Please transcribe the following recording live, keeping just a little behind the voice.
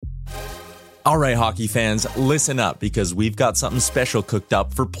All right, hockey fans, listen up because we've got something special cooked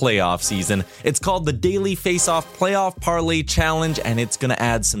up for playoff season. It's called the Daily Face-Off Playoff Parlay Challenge, and it's going to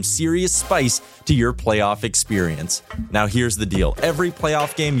add some serious spice to your playoff experience. Now, here's the deal. Every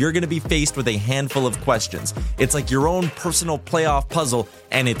playoff game, you're going to be faced with a handful of questions. It's like your own personal playoff puzzle,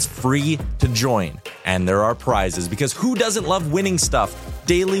 and it's free to join. And there are prizes, because who doesn't love winning stuff?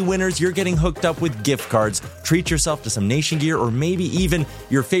 Daily winners, you're getting hooked up with gift cards. Treat yourself to some Nation gear or maybe even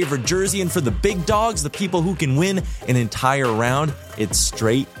your favorite jersey. And for the big dogs, the people who can win an entire round, it's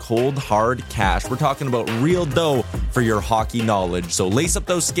straight, cold, hard cash. We're talking about real dough for your hockey knowledge. So lace up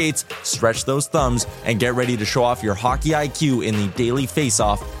those skates, stretch those thumbs, and get ready to show off your hockey IQ in the Daily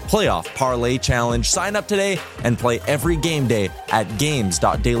Face-Off Playoff Parlay Challenge. Sign up today and play every game day at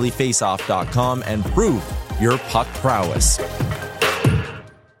games.dailyfaceoff.com and prove your puck prowess.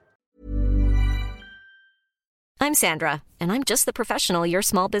 I'm Sandra, and I'm just the professional your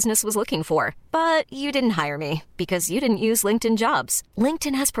small business was looking for. But you didn't hire me because you didn't use LinkedIn Jobs.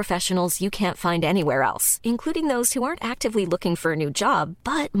 LinkedIn has professionals you can't find anywhere else, including those who aren't actively looking for a new job,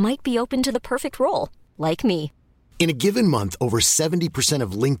 but might be open to the perfect role, like me. In a given month, over 70%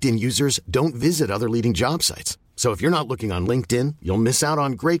 of LinkedIn users don't visit other leading job sites. So if you're not looking on LinkedIn, you'll miss out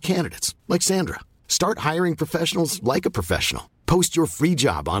on great candidates like Sandra. Start hiring professionals like a professional. Post your free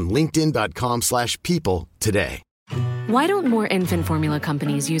job on linkedin.com/people today. Why don't more infant formula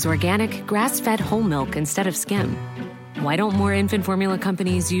companies use organic, grass-fed whole milk instead of skim? Why don't more infant formula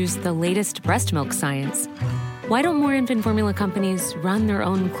companies use the latest breast milk science? Why don't more infant formula companies run their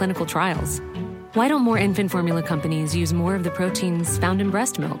own clinical trials? Why don't more infant formula companies use more of the proteins found in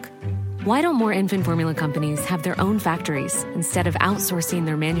breast milk? Why don't more infant formula companies have their own factories instead of outsourcing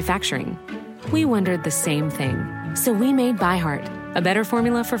their manufacturing? We wondered the same thing. So we made ByHeart, a better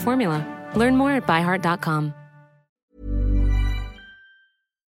formula for formula. Learn more at byheart.com.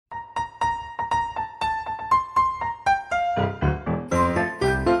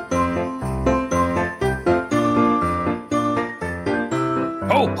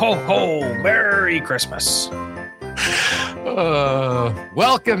 Ho, ho, ho. Merry Christmas.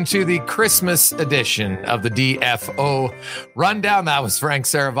 Welcome to the Christmas edition of the DFO Rundown. That was Frank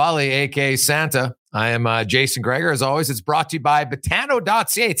Saravalli, a.k.a. Santa. I am Jason Greger. As always, it's brought to you by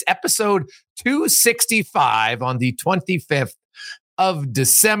Betano.ca. It's episode 265 on the 25th of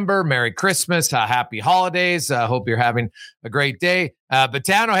December. Merry Christmas. Happy holidays. Hope you're having a great day.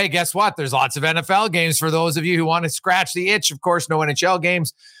 Betano, hey, guess what? There's lots of NFL games for those of you who want to scratch the itch. Of course, no NHL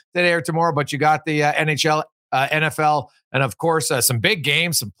games today or tomorrow, but you got the NHL, NFL, and of course, some big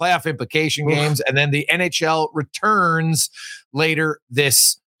games, some playoff implication games, and then the NHL returns later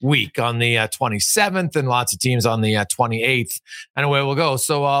this week on the 27th, and lots of teams on the 28th, and away we'll go.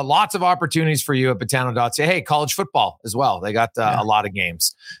 So lots of opportunities for you at Betano.ca. Hey, college football as well. They got a lot of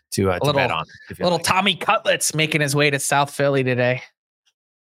games to bet on. Little Tommy Cutlets making his way to South Philly today.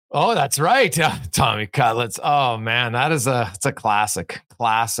 Oh, that's right. Tommy Cutlets. Oh man, it's a classic.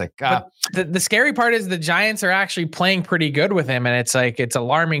 But the scary part is the Giants are actually playing pretty good with him. And it's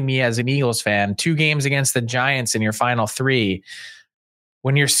alarming me as an Eagles fan. 2 games against the Giants in your final 3.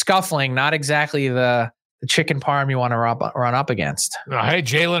 When you're scuffling, not exactly the chicken parm you want to run up against. Hey,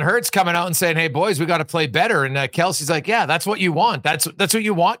 Jalen Hurts coming out and saying, hey boys, we got to play better. And Kelsey's like, yeah, that's what you want. That's what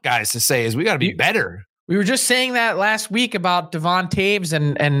you want guys to say is we got to be better. We were just saying that last week about Devon Taves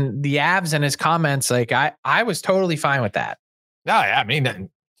and the abs and his comments. Like I was totally fine with that. No, I mean, to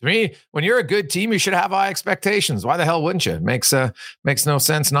me, when you're a good team, you should have high expectations. Why the hell wouldn't you? Makes no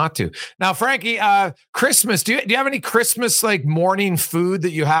sense not to. Now, Frankie, Christmas. Do you have any Christmas like morning food that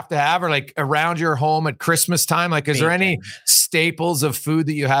you have to have, or like around your home at Christmas time? Like, is there any staples of food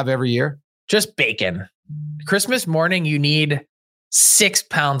that you have every year? Just bacon. Christmas morning, you need 6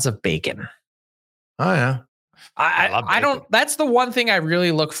 pounds of bacon. Oh yeah. I don't, that's the one thing I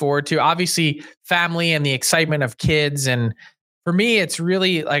really look forward to. Obviously family and the excitement of kids. And for me, it's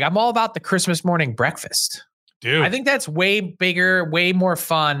really like, I'm all about the Christmas morning breakfast. Dude, I think that's way bigger, way more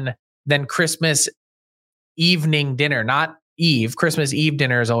fun than Christmas evening dinner, not Eve. Christmas Eve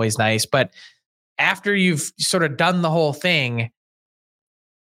dinner is always nice, but after you've sort of done the whole thing,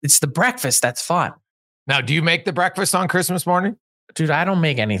 it's the breakfast that's fun. Now, do you make the breakfast on Christmas morning? Dude, I don't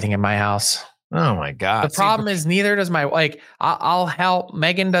make anything in my house. Oh my God. The problem is neither does I'll help.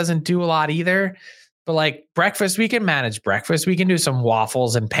 Megan doesn't do a lot either, but like breakfast, we can manage breakfast. We can do some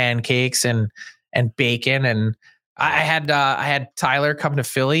waffles and pancakes and bacon. And I had Tyler come to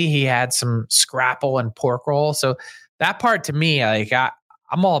Philly. He had some scrapple and pork roll. So that part to me, like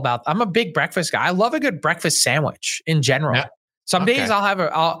I'm a big breakfast guy. I love a good breakfast sandwich in general. Yeah. Some days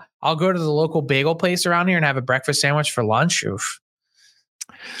I'll go to the local bagel place around here and have a breakfast sandwich for lunch. Oof.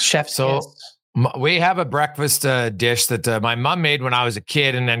 Chef's So kiss. we have a breakfast dish that my mom made when I was a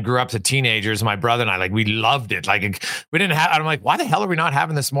kid and then grew up to teenagers. My brother and I, like, we loved it. Like, we didn't have, I'm like, why the hell are we not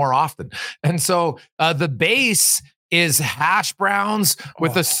having this more often? And so the base is hash browns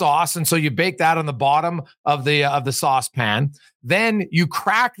with the sauce. And so you bake that on the bottom of the saucepan. Then you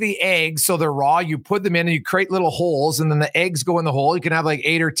crack the eggs so they're raw. You put them in and you create little holes, and then the eggs go in the hole. You can have like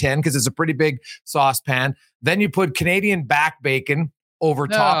 8 or 10 because it's a pretty big saucepan. Then you put Canadian back bacon over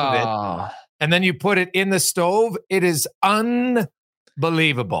top of it. And then you put it in the stove. It is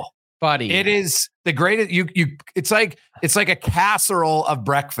unbelievable, buddy. It is the greatest. It's like a casserole of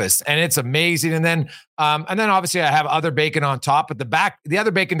breakfast, and it's amazing. And then obviously I have other bacon on top, but the other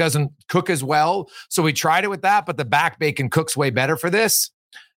bacon doesn't cook as well. So we tried it with that, but the back bacon cooks way better for this.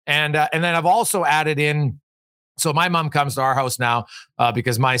 And then I've also added in. So my mom comes to our house now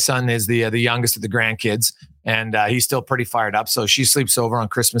because my son is the youngest of the grandkids, and he's still pretty fired up. So she sleeps over on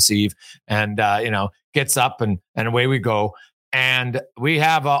Christmas Eve, and gets up and away we go. And we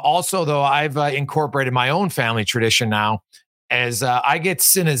have also, though, I've incorporated my own family tradition now, as I get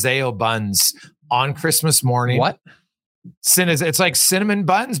Cinezeo buns on Christmas morning. What? It's like cinnamon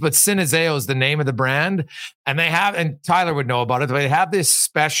buns, but Cinezeo is the name of the brand, and Tyler would know about it. But they have this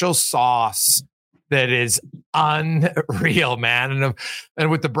special sauce that is unreal, man.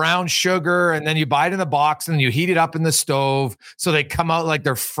 And with the brown sugar, and then you buy it in the box and you heat it up in the stove. So they come out like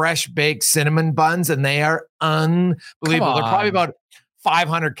they're fresh baked cinnamon buns, and they are unbelievable. They're probably about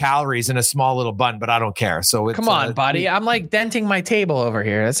 500 calories in a small little bun, but I don't care. So it's, come on, buddy. I'm like denting my table over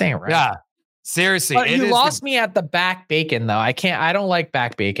here. This ain't right. Yeah, seriously. But you lost me at the back bacon, though. I don't like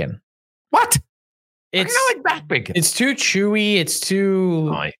back bacon. What? It's not like back bacon. It's too chewy. It's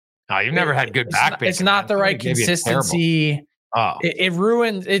too... Oh, you've never had good back bacon. It's not the right consistency. It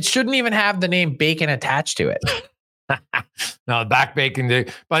ruins. It shouldn't even have the name bacon attached to it. No, back bacon.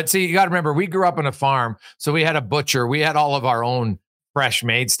 But see, you got to remember, we grew up on a farm, so we had a butcher. We had all of our own fresh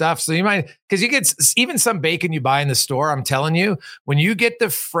made stuff. So you might, because you get even some bacon you buy in the store. I'm telling you, when you get the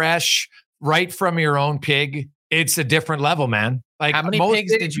fresh right from your own pig, it's a different level, man. Like, how many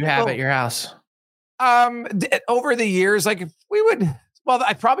pigs did you have at your house? Over the years, like we would. Well,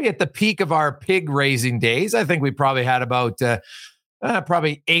 I probably at the peak of our pig raising days, I think we probably had about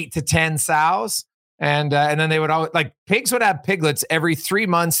probably 8 to 10 sows, and then they would always, like, pigs would have piglets every 3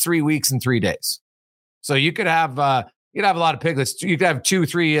 months, 3 weeks, and 3 days. So you could have a lot of piglets. You could have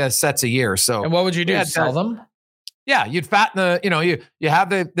 2-3 sets a year. So, and what would you do? Sell them? Yeah, you'd fatten you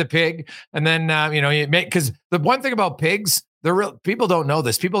have the pig, and then you make, because the one thing about pigs. People don't know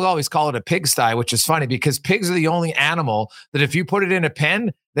this. People always call it a pigsty, which is funny because pigs are the only animal that if you put it in a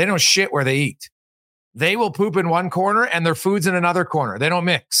pen, they don't shit where they eat. They will poop in one corner and their food's in another corner. They don't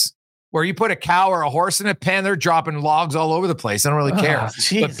mix. Where you put a cow or a horse in a pen, they're dropping logs all over the place. They don't really care.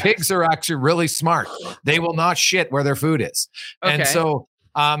 But pigs are actually really smart. They will not shit where their food is. Okay. And so,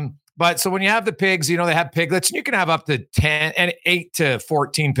 so when you have the pigs, they have piglets, and you can have up to 8 to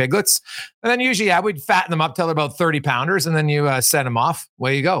 14 piglets. And then usually we'd fatten them up till they're about 30 pounders, and then you send them off.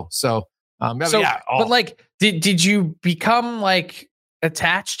 Away you go. So, but like, did you become like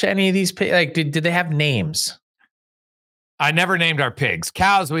attached to any of these pigs? Like, did they have names? I never named our pigs.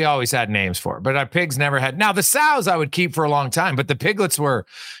 Cows, we always had names for, but our pigs never had. Now, the sows I would keep for a long time, but the piglets were,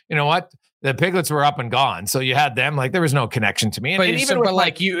 the piglets were up and gone. So you had them, like, there was no connection to me. But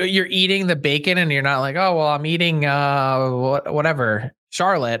you're eating the bacon and you're not like, oh, well, I'm eating whatever,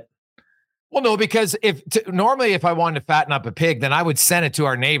 Charlotte. Well, no, because normally if I wanted to fatten up a pig, then I would send it to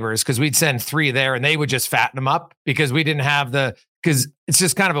our neighbors, because we'd send 3 there and they would just fatten them up, because we didn't have because it's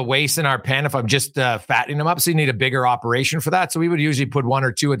just kind of a waste in our pen if I'm just fattening them up. So you need a bigger operation for that. So we would usually put 1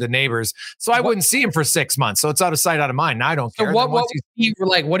 or 2 at the neighbors. So I wouldn't see them for 6 months. So it's out of sight, out of mind. Now I don't care. So what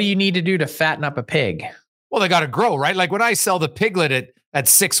do you need to do to fatten up a pig? Well, they got to grow, right? Like when I sell the piglet at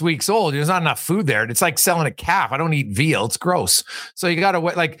 6 weeks old, there's not enough food there. It's like selling a calf. I don't eat veal. It's gross. So you got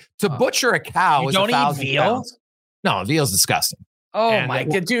to butcher a cow. You don't eat veal? Pounds. No, veal's disgusting. Oh my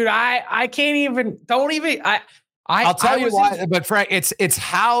God, dude. I can't even, I'll tell you why, but Frank, it's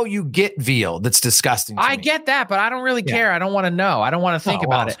how you get veal that's disgusting. I get that, but I don't really care. I don't want to know. I don't want to think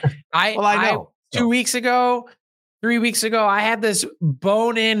about it. I know. 2 weeks ago, 3 weeks ago, I had this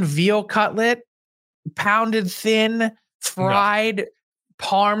bone-in veal cutlet, pounded thin, fried,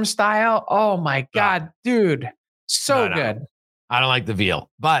 parm style. Oh my God, dude. So good. I don't like the veal,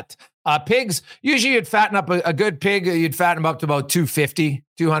 but pigs, usually you'd fatten up a good pig. You'd fatten them up to about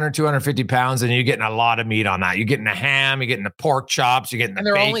 250 pounds, and you're getting a lot of meat on that. You're getting the ham, you're getting the pork chops, you're getting the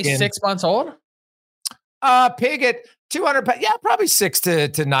bacon. And they're only 6 months old? Pig at 200 pounds. Yeah, probably 6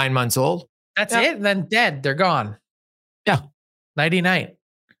 to 9 months old. That's it? And then dead. They're gone. Yeah. Nighty night.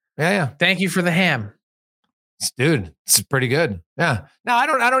 Yeah. Thank you for the ham. Dude, it's pretty good. Yeah. No, I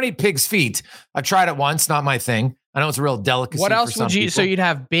don't eat pig's feet. I've tried it once, not my thing. I know it's a real delicacy. What else for some would you? people. So you'd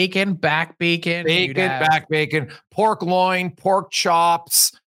have bacon, back bacon, back bacon, pork loin, pork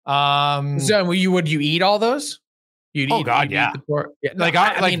chops. So would you eat all those? You'd eat the pork. Yeah, no,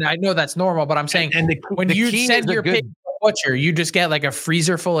 I mean, I know that's normal, but I'm saying when you send your pig to the butcher, you just get like a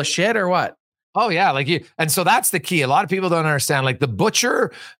freezer full of shit or what? Oh yeah, and so that's the key. A lot of people don't understand. Like the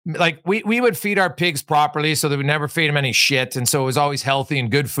butcher, like we would feed our pigs properly, so that we never feed them any shit, and so it was always healthy and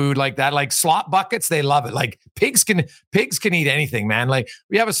good food like that. Like slop buckets, they love it. Like pigs can eat anything, man. Like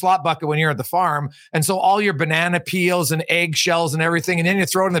we have a slop bucket when you're at the farm, and so all your banana peels and egg shells and everything, and then you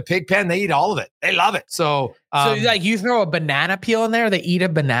throw it in the pig pen. They eat all of it. They love it. So like you throw a banana peel in there, they eat a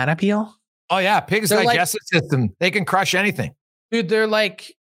banana peel. Oh yeah, pigs' digestive system, they can crush anything. Dude, they're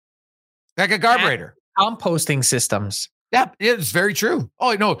like a carburetor. Composting systems. Yeah, it's very true.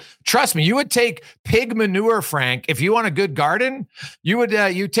 Oh, no, trust me. You would take pig manure, Frank. If you want a good garden, you would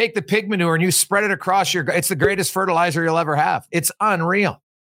you take the pig manure and you spread it across it's the greatest fertilizer you'll ever have. It's unreal.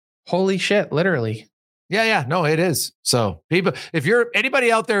 Holy shit, literally. Yeah, no, it is. So people, if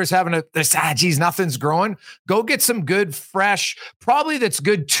anybody out there is having geez, nothing's growing, go get some good, fresh, probably that's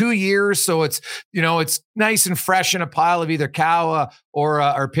good 2 years. So it's nice and fresh in a pile of either cow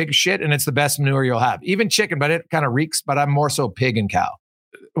or pig shit. And it's the best manure you'll have. Even chicken, but it kind of reeks, but I'm more so pig and cow.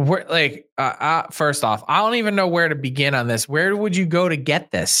 First off, I don't even know where to begin on this. Where would you go to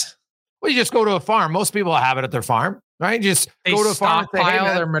get this? Well, you just go to a farm. Most people have it at their farm, right? Just go to a farm and say,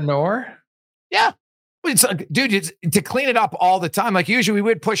 hey, their manure. Yeah. Dude, to clean it up all the time. Like usually we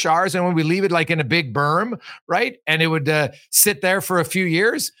would push ours and when we leave it like in a big berm, right? And it would sit there for a few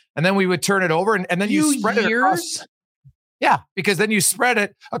years and then we would turn it over and then you spread it across. Yeah, because then you spread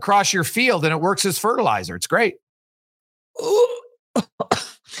it across your field and it works as fertilizer. It's great.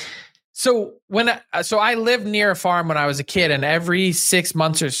 So I lived near a farm when I was a kid and every 6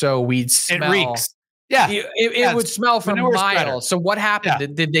 months or so we'd smell. It reeks. Yeah. It would smell for miles. So what happened? Yeah.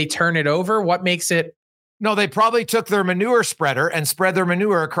 Did they turn it over? What makes it? No, they probably took their manure spreader and spread their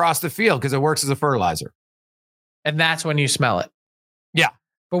manure across the field because it works as a fertilizer. And that's when you smell it. Yeah.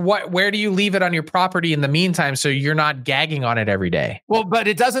 But where do you leave it on your property in the meantime so you're not gagging on it every day? Well, but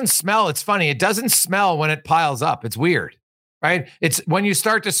it doesn't smell. It's funny. It doesn't smell when it piles up. It's weird, right? It's when you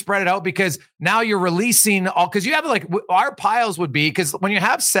start to spread it out because now you're releasing all, because you have like our piles would be, because when you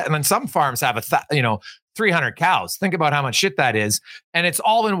have and some farms have 300 cows. Think about how much shit that is. And it's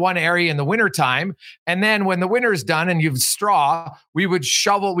all in one area in the wintertime. And then when the winter is done and you've straw, we would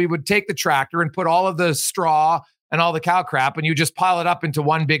take the tractor and put all of the straw and all the cow crap and you just pile it up into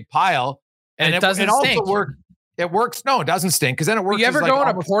one big pile. And it doesn't stink. Also work. It works. No, it doesn't stink because then it works. You ever go in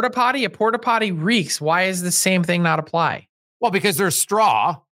a porta potty? A porta potty reeks. Why is the same thing not apply? Well, because there's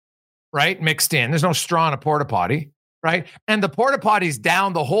straw, right? Mixed in. There's no straw in a porta potty. Right. And the porta potty's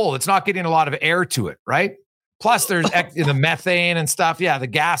down the hole. It's not getting a lot of air to it. Right. Plus there's the methane and stuff. Yeah. The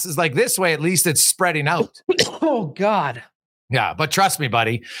gas is like this way. At least it's spreading out. Oh God. Yeah. But trust me,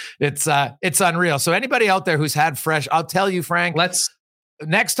 buddy, it's unreal. So anybody out there who's had fresh, I'll tell you, Frank,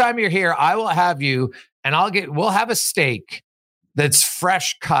 next time you're here, I will have you and we'll have a steak that's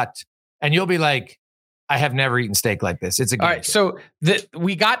fresh cut and you'll be like, I have never eaten steak like this. It's a good. All right. So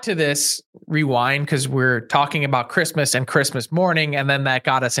we got to this rewind because we're talking about Christmas and Christmas morning, and then that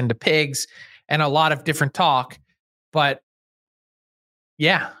got us into pigs and a lot of different talk. But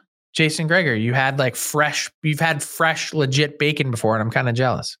yeah, Jason Greger, you've had fresh, legit bacon before, and I'm kind of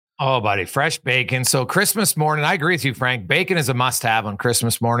jealous. Oh, buddy, fresh bacon. So Christmas morning, I agree with you, Frank. Bacon is a must-have on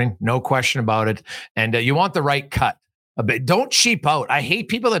Christmas morning, no question about it. And you want the right cut. Don't cheap out. I hate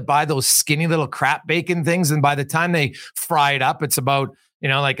people that buy those skinny little crap bacon things. And by the time they fry it up, it's about,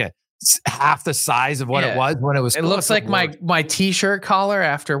 like half the size of what it was when it was. It looks like my t-shirt collar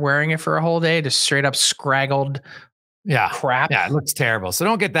after wearing it for a whole day, just straight up scraggled crap. Yeah, it looks terrible. So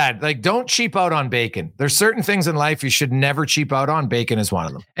don't get that. Like, don't cheap out on bacon. There's certain things in life you should never cheap out on. Bacon is one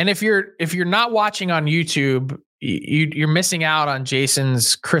of them. And if you're not watching on YouTube, you're missing out on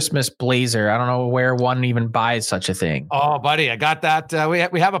Jason's Christmas blazer. I don't know where one even buys such a thing. Oh, buddy, I got that.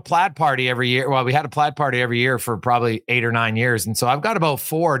 We have a plaid party every year. Well, we had a plaid party every year for probably 8 or 9 years. And so I've got about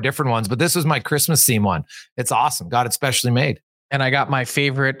 4 different ones, but this was my Christmas theme one. It's awesome. Got it specially made. And I got my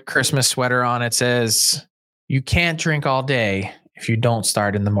favorite Christmas sweater on. It says, "You can't drink all day if you don't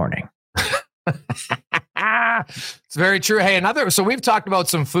start in the morning." It's very true. Hey, so we've talked about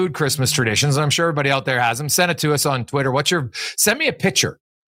some food Christmas traditions. I'm sure everybody out there has them. Send it to us on Twitter. Send me a picture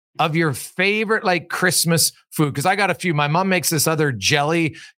of your favorite like Christmas food. Cause I got a few. My mom makes this other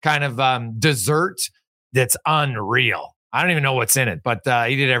jelly kind of dessert that's unreal. I don't even know what's in it, but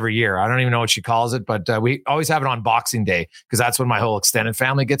eat it every year. I don't even know what she calls it, but we always have it on Boxing Day because that's when my whole extended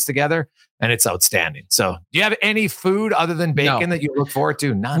family gets together, and it's outstanding. So do you have any food other than bacon that you look forward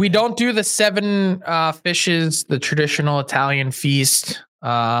to? None. We don't do the 7 fishes, the traditional Italian feast.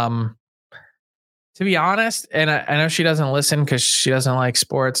 To be honest, and I know she doesn't listen because she doesn't like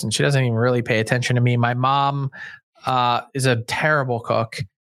sports and she doesn't even really pay attention to me. My mom is a terrible cook.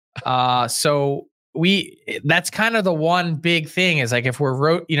 So that's kind of the one big thing is like if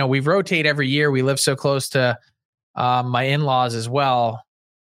we rotate every year. We live so close to my in-laws as well.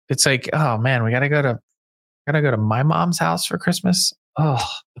 It's like, oh man, we gotta go to my mom's house for Christmas. Oh,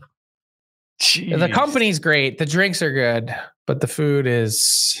 jeez. The company's great, the drinks are good, but the food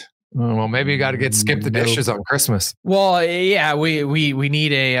is. Well, maybe you got to get skip the dishes on Christmas. Well, yeah, we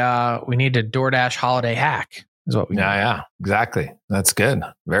need a DoorDash holiday hack. Is what we need. Yeah, exactly. That's good.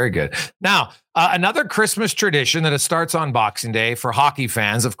 Very good. Now, another Christmas tradition that starts on Boxing Day for hockey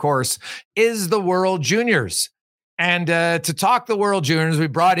fans, of course, is the World Juniors. And to talk the World Juniors, we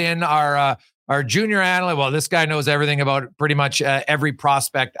brought in our junior analyst. Well, this guy knows everything about pretty much every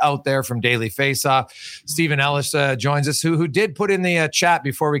prospect out there from Daily Faceoff. Stephen Ellis joins us, who did put in the chat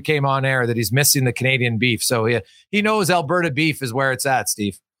before we came on air that he's missing the Canadian beef. So he knows Alberta beef is where it's at,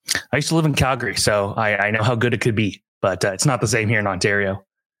 Steve. I used to live in Calgary, so I know how good it could be, but it's not the same here in Ontario.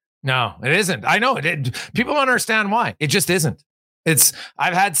 No, it isn't. I know it. People don't understand why. It just isn't.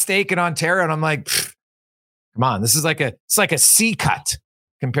 I've had steak in Ontario, and I'm like, come on, this is like a C cut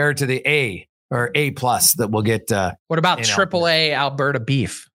compared to the A or A plus that we'll get. What about AAA Alberta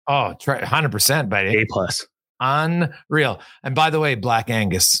beef? Oh, 100%, buddy. A plus. Unreal. And by the way, Black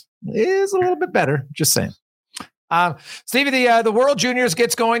Angus is a little bit better. Just saying. Stevie, the World Juniors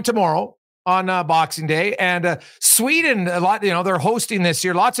gets going tomorrow on Boxing Day, and Sweden, a lot. They're hosting this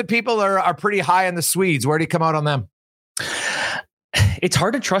year. Lots of people are pretty high on the Swedes. Where do you come out on them? It's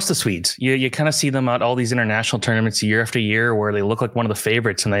hard to trust the Swedes. You kind of see them at all these international tournaments year after year where they look like one of the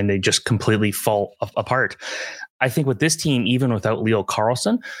favorites and then they just completely fall apart. I think with this team, even without Leo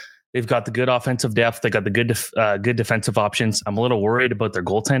Carlsson, they've got the good offensive depth. They got the good defensive options. I'm a little worried about their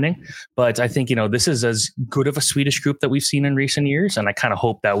goaltending, but I think, this is as good of a Swedish group that we've seen in recent years. And I kind of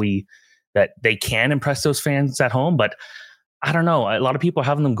hope that they can impress those fans at home, but I don't know. A lot of people are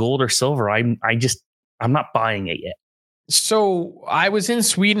having them gold or silver. I'm not buying it yet. So I was in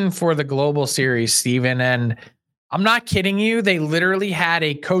Sweden for the Global Series, Steven, and I'm not kidding you. They literally had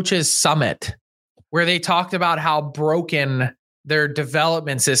a coaches summit where they talked about how broken their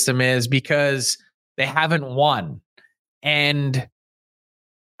development system is because they haven't won. And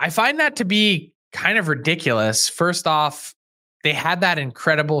I find that to be kind of ridiculous. First off, they had that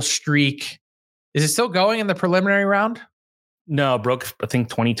incredible streak. Is it still going in the preliminary round? No, broke, I think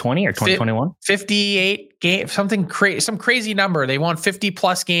 2020 or 2021. 58 games, some crazy number. They won 50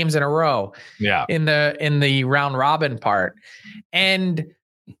 plus games in a row. Yeah. In the round robin part. And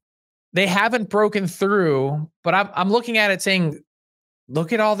they haven't broken through, but I'm looking at it saying,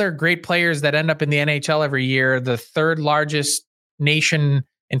 look at all their great players that end up in the NHL every year, the third largest nation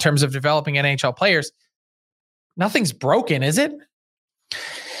in terms of developing NHL players. Nothing's broken, is it?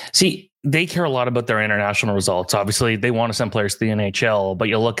 See, they care a lot about their international results. Obviously, they want to send players to the NHL, but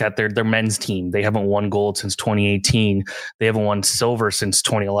you look at their men's team. They haven't won gold since 2018. They haven't won silver since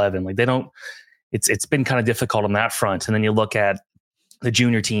 2011. Like they don't. It's been kind of difficult on that front. And then you look at the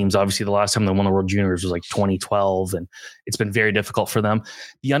junior teams. Obviously, the last time they won the World Juniors was like 2012, and it's been very difficult for them.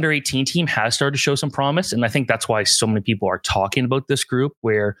 The under 18 team has started to show some promise, and I think that's why so many people are talking about this group.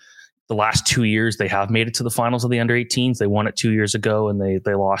 Where the last 2 years they have made it to the finals of the under 18s. They won it 2 years ago, and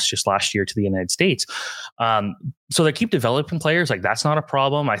they lost just last year to the United States. So they keep developing players. Like that's not a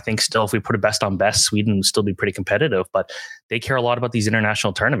problem. I think still, if we put a best on best, Sweden would still be pretty competitive. But they care a lot about these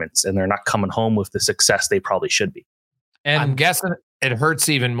international tournaments, and they're not coming home with the success they probably should be. And I'm guessing it hurts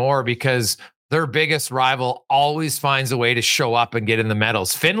even more because their biggest rival always finds a way to show up and get in the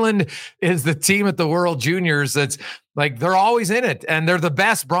medals. Finland is the team at the World Juniors that's like, they're always in it, and they're the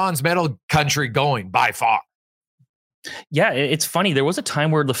best bronze medal country going by far. Yeah, it's funny. There was a time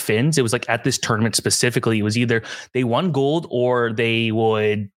where the Finns, it was like at this tournament specifically, it was either they won gold or they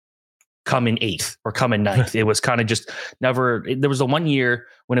would come in 8th or come in 9th. It was kind of just never. There was a 1 year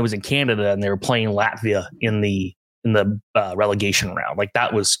when it was in Canada and they were playing Latvia in the relegation round. Like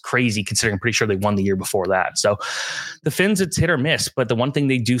that was crazy considering I'm pretty sure they won the year before that. So the Finns, it's hit or miss, but the one thing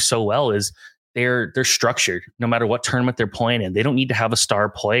they do so well is they're structured no matter what tournament they're playing in. They don't need to have a star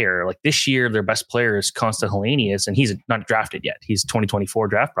player. Like this year, their best player is Constant Hellenius, and he's not drafted yet. He's 2024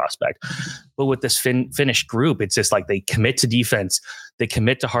 draft prospect. But with this Finnish group, it's just like they commit to defense. They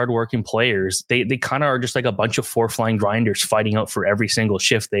commit to hardworking players. They kind of are just like a bunch of fourth line grinders fighting out for every single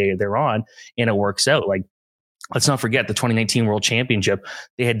shift they're on, and it works out. Like, let's not forget the 2019 World Championship.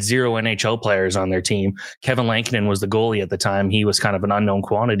 They had 0 NHL players on their team. Kevin Lankinen was the goalie at the time. He was kind of an unknown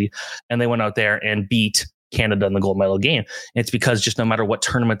quantity. And they went out there and beat Canada in the gold medal game. And it's because just no matter what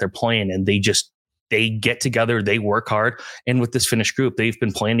tournament they're playing in, they get together, they work hard. And with this Finnish group, they've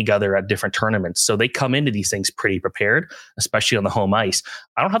been playing together at different tournaments. So they come into these things pretty prepared, especially on the home ice.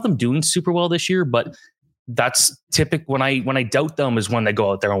 I don't have them doing super well this year, but that's typical. When I doubt them is when they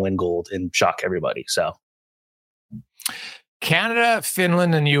go out there and win gold and shock everybody. So Canada,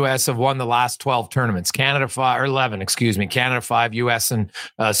 Finland, and U.S. have won the last 12 tournaments. Canada 5 or 11, excuse me. Canada 5, U.S. and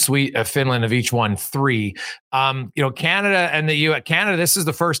Finland have each won 3. Canada and the U.S. Canada, this is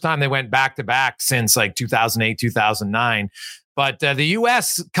the first time they went back to back since like 2008, 2009. But the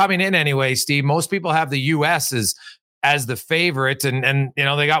U.S. coming in anyway, Steve. Most people have the U.S. as the favorite, and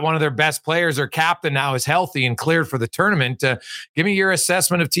they got one of their best players. Their captain now is healthy and cleared for the tournament. Give me your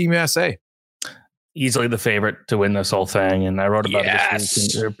assessment of Team USA. Easily the favorite to win this whole thing. And I wrote about it this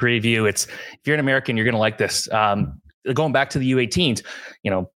week in their preview. If you're an American, you're going to like this. Going back to the U18s,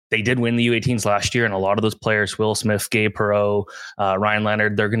 they did win the U18s last year, and a lot of those players, Will Smith, Gabe Perreault, Ryan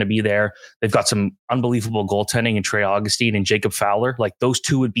Leonard, they're going to be there. They've got some unbelievable goaltending in Trey Augustine and Jacob Fowler. Like those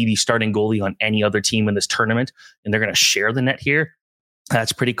two would be the starting goalie on any other team in this tournament, and they're going to share the net here.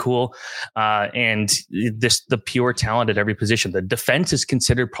 That's pretty cool. And the pure talent at every position. The defense is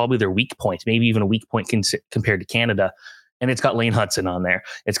considered probably their weak point, maybe even a weak point compared to Canada. And it's got Lane Hudson on there.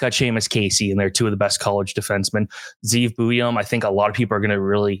 It's got Seamus Casey, and they're two of the best college defensemen. Zeev Buium, I think a lot of people are going to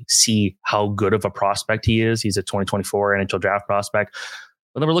really see how good of a prospect he is. He's a 2024 NHL draft prospect.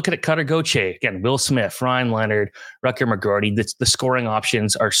 But then we're looking at Cutter Gauthier, again, Will Smith, Ryan Leonard, Rutger McGroarty. The scoring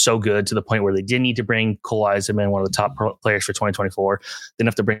options are so good to the point where they didn't need to bring Cole Eiserman, one of the top players for 2024. Didn't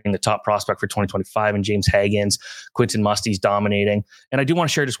have to bring the top prospect for 2025 and James Hagens. Quentin Musty's dominating. And I do want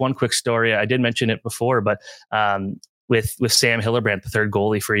to share just one quick story. I did mention it before, but with Sam Hillebrand, the third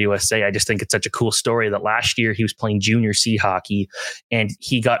goalie for USA, I just think it's such a cool story that last year he was playing junior C hockey and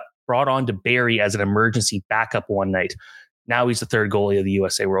he got brought on to Barrie as an emergency backup one night. Now he's the third goalie of the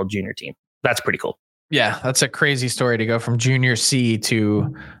USA World Junior team. That's pretty cool. Yeah, that's a crazy story to go from junior C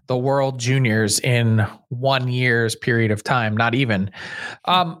to the World Juniors in 1 year's period of time. Not even.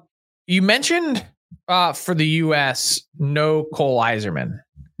 You mentioned for the US, no Cole Eiserman.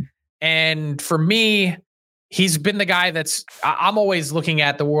 And for me, he's been the guy I'm always looking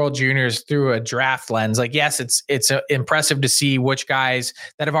at the World Juniors through a draft lens. Like, yes, it's impressive to see which guys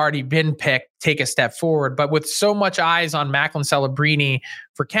that have already been picked take a step forward. But with so much eyes on Macklin Celebrini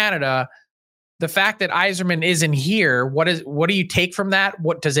for Canada, the fact that Eiserman isn't here, what do you take from that?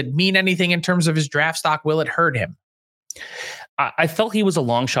 What does it mean anything in terms of his draft stock? Will it hurt him? I felt he was a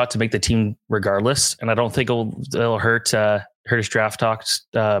long shot to make the team regardless, and I don't think it'll hurt his draft talks,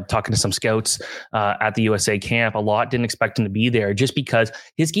 talking to some scouts at the USA camp. A lot didn't expect him to be there just because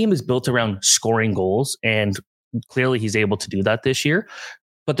his game is built around scoring goals, and clearly he's able to do that this year.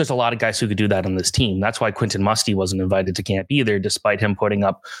 But there's a lot of guys who could do that on this team. That's why Quentin Musty wasn't invited to camp either, despite him putting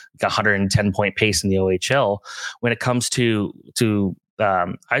up like 110-point pace in the OHL. When it comes to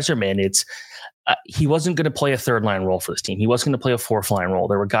Eiserman, he wasn't going to play a third line role for this team. He wasn't going to play a fourth line role.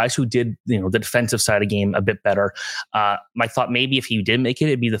 There were guys who did, the defensive side of the game a bit better. My thought maybe if he did make it,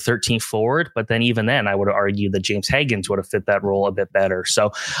 it'd be the 13th forward. But then even then, I would argue that James Hagens would have fit that role a bit better.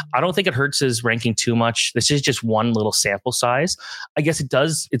 So I don't think it hurts his ranking too much. This is just one little sample size. I guess it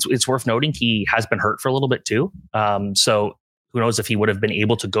does. It's worth noting he has been hurt for a little bit too. So who knows if he would have been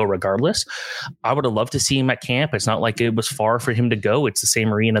able to go regardless. I would have loved to see him at camp. It's not like it was far for him to go. It's the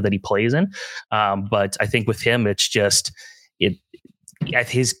same arena that he plays in. But I think with him, it's just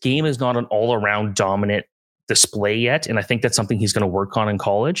his game is not an all-around dominant display yet. And I think that's something he's going to work on in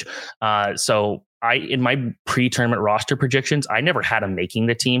college. So in my pre-tournament roster projections, I never had him making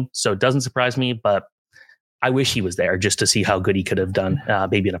the team. So it doesn't surprise me, but I wish he was there just to see how good he could have done,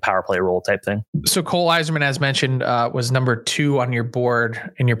 maybe in a power play role type thing. So Cole Eiserman, as mentioned, was number 2 on your board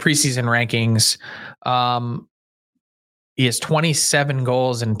in your preseason rankings. He has 27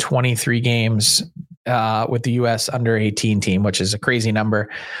 goals in 23 games with the U.S. under 18 team, which is a crazy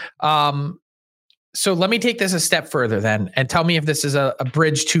number. So let me take this a step further then and tell me if this is a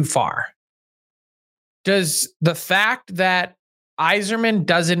bridge too far. Does the fact that Eiserman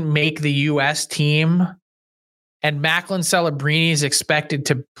doesn't make the U.S. team and Macklin Celebrini is expected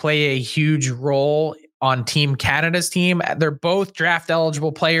to play a huge role on Team Canada's team. They're both draft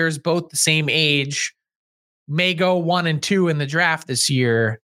eligible players, both the same age, may go 1 and 2 in the draft this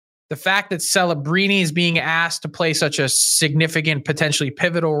year. The fact that Celebrini is being asked to play such a significant, potentially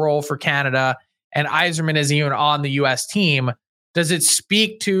pivotal role for Canada, and Yzerman is even on the U.S. team, does it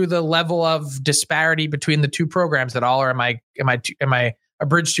speak to the level of disparity between the two programs at all, or am I a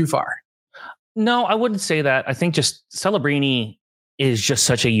bridge too far? No, I wouldn't say that. I think just Celebrini is just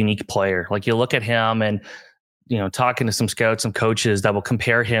such a unique player. Like, you look at him and, talking to some scouts and coaches that will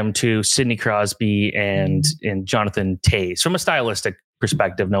compare him to Sidney Crosby and Jonathan Toews. From a stylistic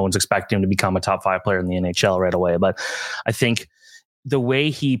perspective, no one's expecting him to become a top 5 player in the NHL right away. But I think the way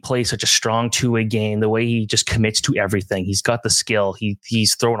he plays such a strong two-way game, the way he just commits to everything, he's got the skill.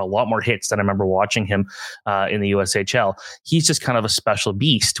 He's thrown a lot more hits than I remember watching him in the USHL. He's just kind of a special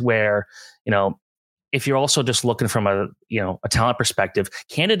beast where, if you're also just looking from a talent perspective,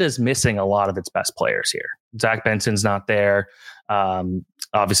 Canada's missing a lot of its best players here. Zach Benson's not there.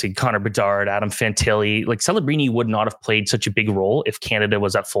 Obviously Connor Bedard, Adam Fantilli, like Celebrini would not have played such a big role if Canada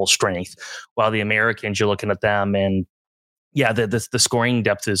was at full strength. While the Americans, you're looking at them and the scoring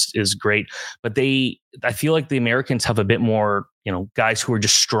depth is great, but I feel like the Americans have a bit more, guys who are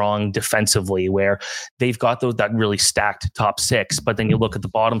just strong defensively, where they've got that really stacked top 6, but then you look at the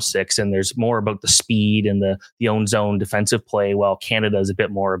bottom 6 and there's more about the speed and the own zone defensive play, while Canada is a bit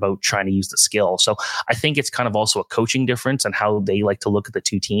more about trying to use the skill. So I think it's kind of also a coaching difference and how they like to look at the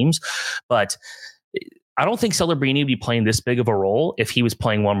two teams. But I don't think Celebrini would be playing this big of a role if he was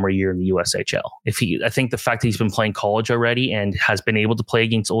playing one more year in the USHL. I think the fact that he's been playing college already and has been able to play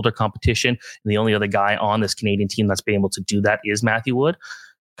against older competition, and the only other guy on this Canadian team that's been able to do that is Matthew Wood,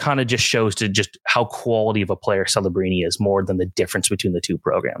 kind of just shows to just how quality of a player Celebrini is, more than the difference between the two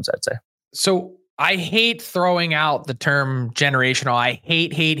programs, I'd say. So I hate throwing out the term generational. I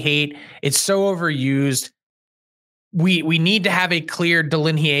hate. It's so overused. We need to have a clear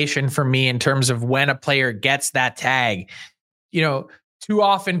delineation for me in terms of when a player gets that tag. Too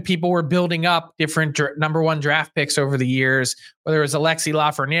often people were building up different number 1 draft picks over the years, whether it was Alexis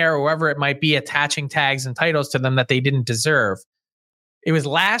Lafreniere or whoever it might be, attaching tags and titles to them that they didn't deserve. It was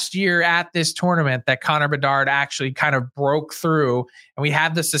last year at this tournament that Connor Bedard actually kind of broke through. And we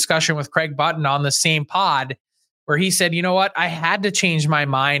had this discussion with Craig Button on the same pod where he said, you know what, I had to change my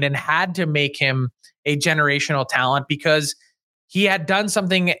mind and had to make him a generational talent because he had done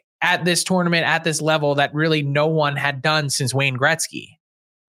something at this tournament at this level that really no one had done since Wayne Gretzky.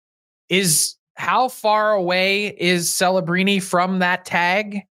 How far away is Celebrini from that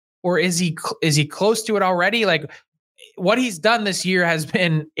tag, or is he close to it already? Like, what he's done this year has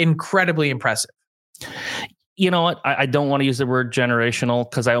been incredibly impressive. You know what? I don't want to use the word generational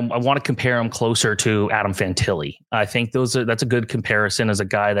because I want to compare him closer to Adam Fantilli. I think that's a good comparison as a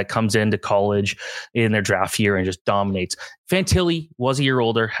guy that comes into college in their draft year and just dominates. Fantilli was a year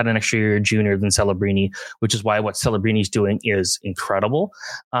older, had an extra year junior than Celebrini, which is why what Celebrini's doing is incredible.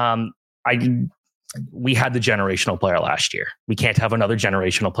 We had the generational player last year. We can't have another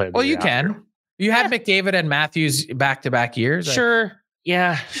generational player. Well, you can. You had McDavid and Matthews back-to-back years. Sure.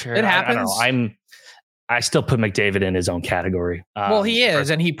 Yeah, sure. It happens. I still put McDavid in his own category. Well, he is,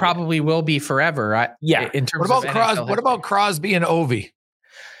 and he probably will be forever. In terms what about Crosby and Ovi?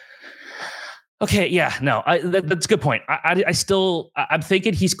 Okay, yeah, no, that's a good point. I'm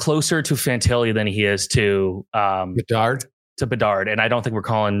thinking he's closer to Fantilli than he is to Bedard. And I don't think we're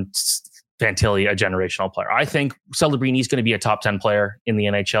calling Fantilli a generational player. I think Celebrini's going to be a top 10 player in the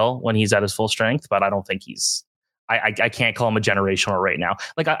NHL when he's at his full strength, but I don't think I can't call him a generational right now.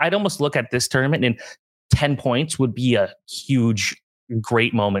 Like, I'd almost look at this tournament and 10 points would be a huge,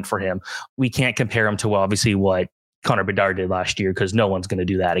 great moment for him. We can't compare him to obviously what Connor Bedard did last year because no one's going to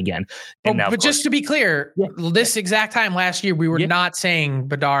do that again. But just to be clear, this exact time last year, we were not saying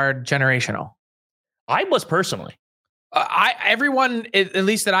Bedard generational. I was personally. Everyone, at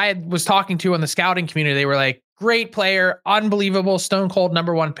least that I was talking to in the scouting community, they were like, great player, unbelievable, stone cold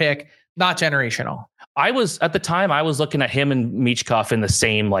number 1 pick, not generational. At the time, I was looking at him and Michkov in the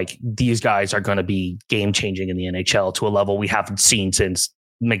same, like, these guys are going to be game changing in the NHL to a level we haven't seen since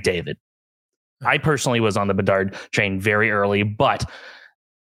McDavid. I personally was on the Bedard train very early, but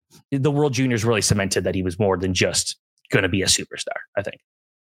the World Juniors really cemented that he was more than just going to be a superstar, I think.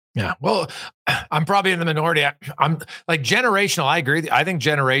 Yeah. Well, I'm probably in the minority. I'm like generational. I agree. I think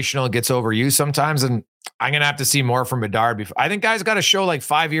generational gets overused sometimes, and I'm going to have to see more from Bedard before. I think guys got to show like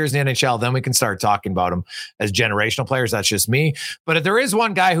 5 years in the NHL. Then we can start talking about them as generational players. That's just me. But if there is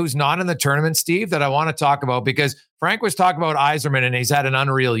one guy who's not in the tournament, Steve, that I want to talk about, because Frank was talking about Yzerman and he's had an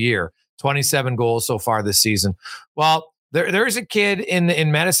unreal year. 27 goals so far this season. Well, there's a kid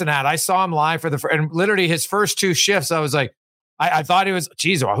in Medicine Hat. I saw him live and literally his first 2 shifts. I was like, I thought he was,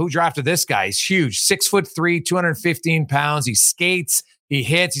 geez, well, who drafted this guy? He's huge, 6'3", 215 pounds. He skates, he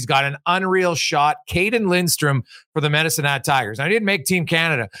hits, he's got an unreal shot. Caden Lindstrom for the Medicine Hat Tigers. I didn't make Team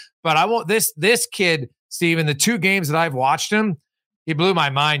Canada, but I want this kid, Steve, in the 2 games that I've watched him, he blew my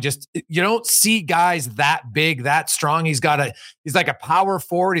mind. Just, you don't see guys that big, that strong. He's like a power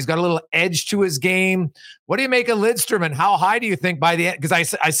forward. He's got a little edge to his game. What do you make of Lindstrom, and how high do you think by the end?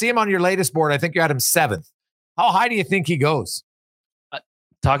 Because I see him on your latest board. I think you had him 7th. How high do you think he goes?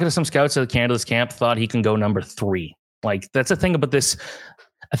 Talking to some scouts at Canada's camp, thought he can go number 3. Like, that's the thing about this.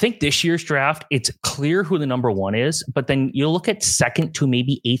 I think this year's draft, it's clear who the number 1 is, but then you look at 2nd to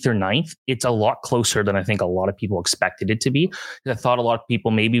maybe 8th or 9th. It's a lot closer than I think a lot of people expected it to be. I thought a lot of people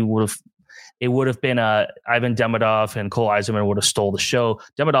maybe it would have been Ivan Demidov and Cole Eiserman would have stole the show.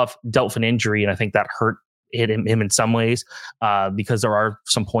 Demidov dealt with an injury, and I think that hit him in some ways, because there are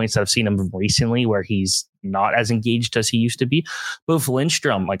some points that I've seen him recently where he's not as engaged as he used to be. But with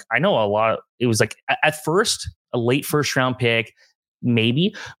Lindstrom, like, I know it was like at first a late first round pick,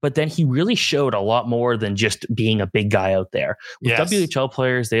 maybe, but then he really showed a lot more than just being a big guy out there. With WHL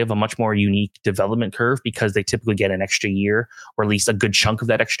players, they have a much more unique development curve because they typically get an extra year, or at least a good chunk of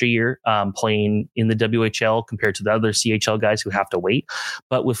that extra year, playing in the WHL compared to the other CHL guys who have to wait.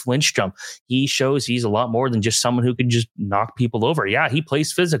 But with Lindstrom, he shows he's a lot more than just someone who can just knock people over. Yeah, he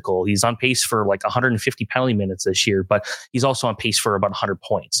plays physical. He's on pace for like 150 penalty minutes this year, but he's also on pace for about 100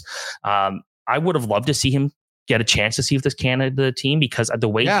 points. I would have loved to see him get a chance to see if this Canada team, because the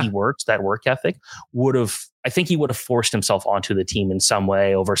way he works, that work ethic I think he would have forced himself onto the team in some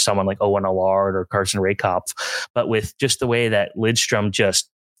way over someone like Owen Allard or Carson Raykopf. But with just the way that Lidstrom just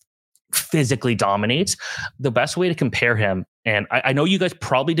physically dominates, the best way to compare him, and I know you guys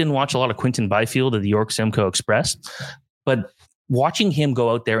probably didn't watch a lot of Quinton Byfield of the York Simcoe Express, but watching him go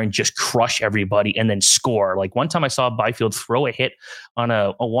out there and just crush everybody and then score. Like, one time I saw Byfield throw a hit on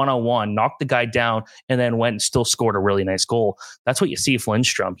a one-on-one, knocked the guy down, and then went and still scored a really nice goal. That's what you see with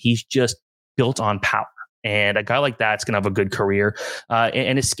Lindstrom. He's just built on power. And a guy like that's going to have a good career.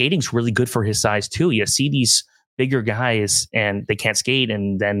 And his skating's really good for his size too. You see these bigger guys and they can't skate,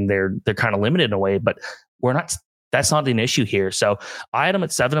 and then they're kind of limited in a way, but that's not an issue here. So I had him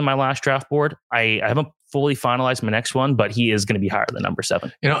at 7 in my last draft board. I haven't fully finalized my next one, but he is going to be higher than number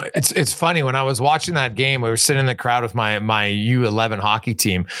 7. You know, it's funny, when I was watching that game, we were sitting in the crowd with my U11 hockey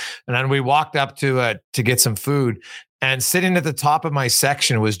team, and then we walked up to get some food. And sitting at the top of my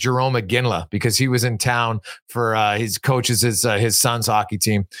section was Jerome McGinley, because he was in town for his coaches, his son's hockey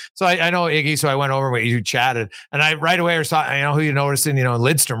team. So I know Iggy, so I went over and you chatted, and I right away saw, I know who you noticed in,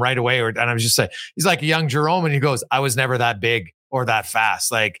 Lidstrom right away, and I was just like, he's like a young Jerome, and he goes, I was never that big or that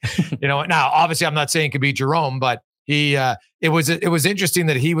fast. Like, now obviously I'm not saying it could be Jerome, but it was interesting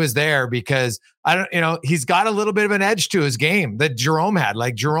that he was there, because he's got a little bit of an edge to his game that Jerome had.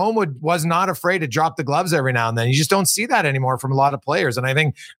 Like, Jerome was not afraid to drop the gloves every now and then. You just don't see that anymore from a lot of players. And I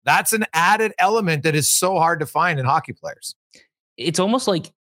think that's an added element that is so hard to find in hockey players. It's almost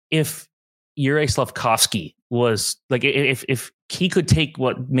like if Yuri Slavkovsky was like, if he could take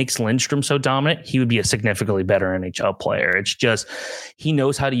what makes Lindstrom so dominant, he would be a significantly better NHL player. It's just, he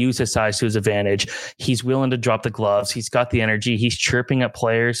knows how to use his size to his advantage. He's willing to drop the gloves. He's got the energy. He's chirping at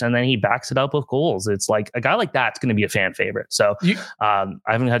players, and then he backs it up with goals. It's like, a guy like that's going to be a fan favorite. So I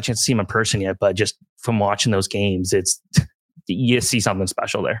haven't had a chance to see him in person yet, but just from watching those games, you see something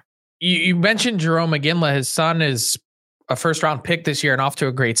special there. You mentioned Jerome McGinley. His son is a first round pick this year and off to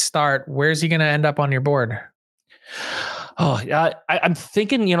a great start. Where's he going to end up on your board? Oh, I'm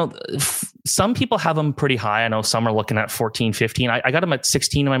thinking, some people have him pretty high. I know some are looking at 14, 15. I got him at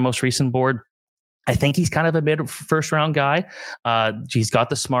 16 in my most recent board. I think he's kind of a mid first round guy. He's got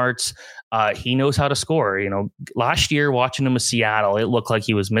the smarts. He knows how to score. Last year watching him with Seattle, it looked like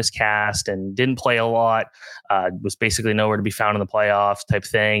he was miscast and didn't play a lot. Was basically nowhere to be found in the playoffs type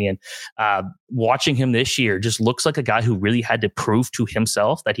thing. And watching him this year just looks like a guy who really had to prove to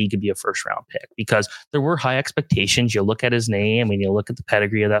himself that he could be a first round pick, because there were high expectations. You look at his name and you look at the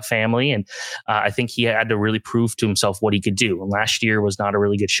pedigree of that family. And I think he had to really prove to himself what he could do. And last year was not a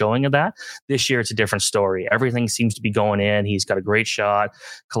really good showing of that. This year, it's a different story. Everything seems to be going in. He's got a great shot.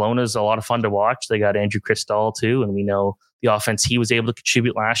 Kelowna's a lot of fun to watch. They got Andrew Cristall too, and we know the offense he was able to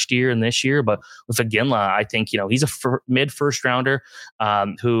contribute last year and this year. But with McGinley, I think he's a mid first rounder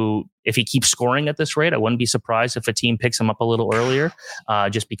who, if he keeps scoring at this rate, I wouldn't be surprised if a team picks him up a little earlier,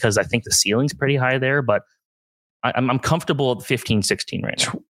 just because I think the ceiling's pretty high there. But I'm comfortable at 15, 16 right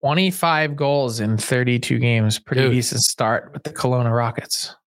now. 25 goals in 32 games. Pretty decent start with the Kelowna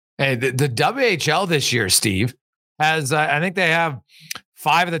Rockets. Hey, the WHL this year, Steve, has, I think they have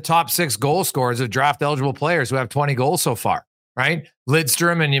 5 of the top 6 goal scorers of draft eligible players who have 20 goals so far, right?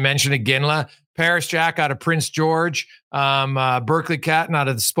 Lidstrom, and you mentioned Iginla, Paris Jack out of Prince George, Berkeley Catton out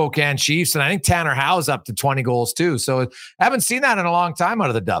of the Spokane Chiefs, and I think Tanner Howe's up to 20 goals too. So I haven't seen that in a long time out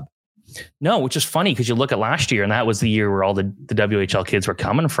of the Dub. No, which is funny because you look at last year and that was the year where all the WHL kids were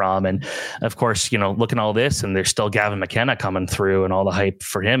coming from. And of course, looking at all this and there's still Gavin McKenna coming through and all the hype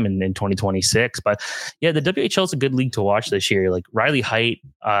for him in 2026. But yeah, the WHL is a good league to watch this year. Like Riley Height,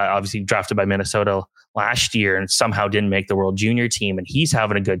 obviously drafted by Minnesota last year and somehow didn't make the World Junior team and he's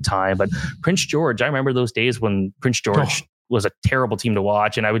having a good time. But Prince George, I remember those days when Prince George was a terrible team to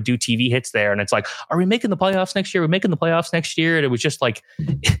watch. And I would do TV hits there. And it's like, are we making the playoffs next year? We're making the playoffs next year. And it was just like,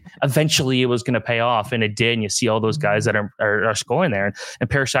 eventually it was going to pay off. And it did. And you see all those guys that are scoring there. And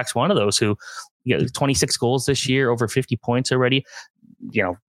Paris Jack's one of those who, 26 goals this year, over 50 points already,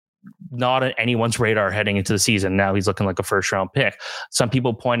 not on anyone's radar heading into the season. Now he's looking like a first round pick. Some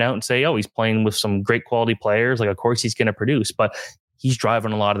people point out and say, oh, he's playing with some great quality players. Like, of course he's going to produce, but he's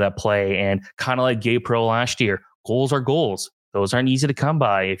driving a lot of that play. And kind of like Gay Pro last year, goals are goals. Those aren't easy to come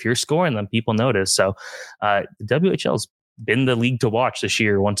by. If you're scoring them, people notice. So the WHL's been the league to watch this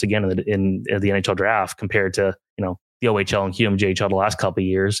year once again in the NHL draft compared to the OHL and QMJHL the last couple of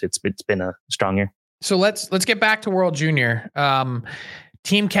years. It's been a strong year. So let's get back to World Junior.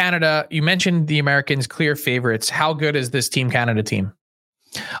 Team Canada, you mentioned the Americans clear favorites. How good is this Team Canada team?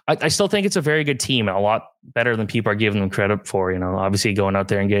 I still think it's a very good team, a lot better than people are giving them credit for. Obviously going out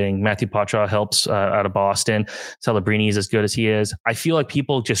there and getting Matthew Poitras helps out of Boston. Celebrini is as good as he is. I feel like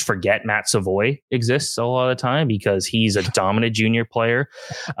people just forget Matt Savoy exists a lot of the time because he's a dominant junior player.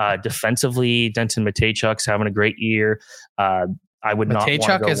 Defensively, Denton Matejchuk's having a great year. I would not want to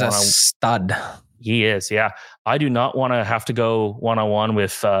go Matejchuk is a stud. He is, yeah. I do not want to have to go one-on-one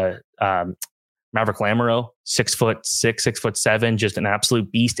with Maverick Lamoureux, 6'6", 6'7", just an absolute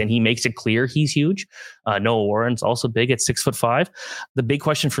beast. And he makes it clear he's huge. Noah Warren's also big at 6'5". The big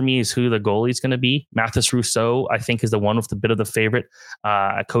question for me is who the goalie is going to be. Mathis Rousseau, I think, is the one with a bit of the favorite.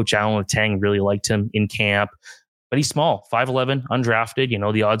 Coach Alan Letang really liked him in camp, but he's small, 5'11",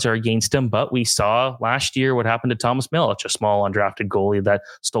 undrafted. The odds are against him, but we saw last year what happened to Thomas Milic, a small undrafted goalie that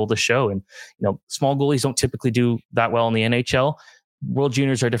stole the show. And, small goalies don't typically do that well in the NHL. World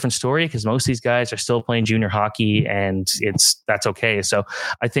Juniors are a different story because most of these guys are still playing junior hockey and that's okay. So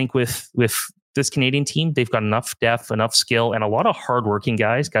I think with this Canadian team, they've got enough depth, enough skill, and a lot of hardworking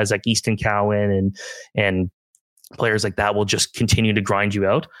guys like Easton Cowan and players like that will just continue to grind you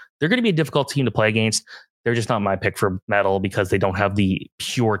out. They're going to be a difficult team to play against. They're just not my pick for medal because they don't have the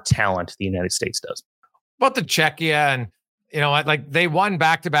pure talent the United States does. About the Czechia, and they won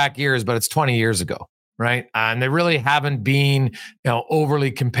back-to-back years, but it's 20 years ago. Right. And they really haven't been, overly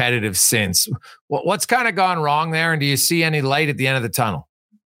competitive since. What's kind of gone wrong there? And do you see any light at the end of the tunnel?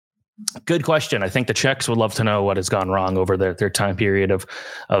 Good question. I think the Czechs would love to know what has gone wrong over their time period of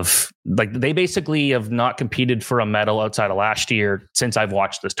they basically have not competed for a medal outside of last year since I've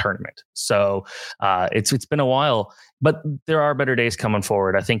watched this tournament. So it's been a while, but there are better days coming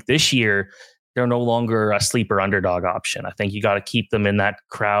forward. I think this year, they're no longer a sleeper underdog option. I think you got to keep them in that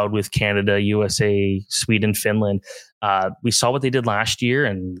crowd with Canada, USA, Sweden, Finland. We saw what they did last year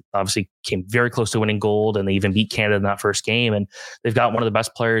and obviously came very close to winning gold, and they even beat Canada in that first game. And they've got one of the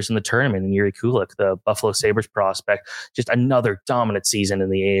best players in the tournament in Yuri Kulik, the Buffalo Sabres prospect. Just another dominant season in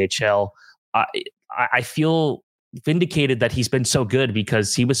the AHL. I feel vindicated that he's been so good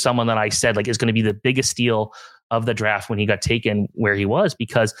because he was someone that I said is going to be the biggest steal of the draft when he got taken where he was,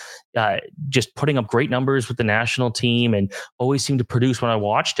 because just putting up great numbers with the national team and always seemed to produce when I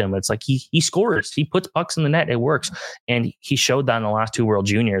watched him. It's like he scores, he puts pucks in the net, it works. And he showed that in the last 2 World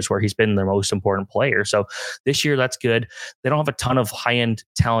Juniors where he's been their most important player. So this year, that's good. They don't have a ton of high-end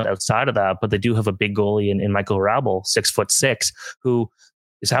talent outside of that, but they do have a big goalie in Michael Rabel, 6'6", who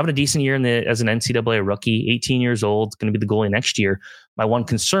is having a decent year as an NCAA rookie, 18 years old, going to be the goalie next year. My one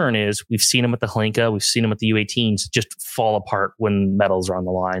concern is we've seen him at the Hlinka, we've seen him at the U18s just fall apart when medals are on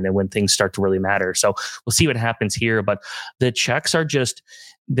the line and when things start to really matter. So we'll see what happens here. But the Czechs are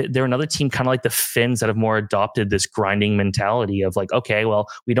they're another team kind of like the Finns that have more adopted this grinding mentality of okay, well,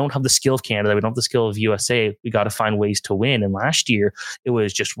 we don't have the skill of Canada, we don't have the skill of USA, we got to find ways to win. And last year it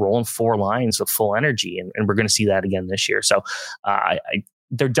was just rolling 4 lines with full energy, and we're going to see that again this year. So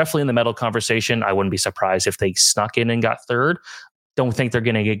they're definitely in the medal conversation. I wouldn't be surprised if they snuck in and got third. Don't think they're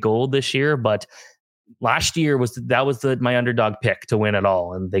going to get gold this year, but last year was my underdog pick to win it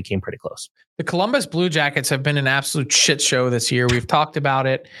all, and they came pretty close. The Columbus Blue Jackets have been an absolute shit show this year. We've talked about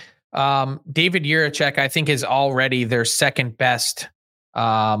it. David Jiricek, I think, is already their second best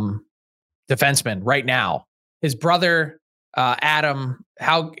defenseman right now. His brother, Adam,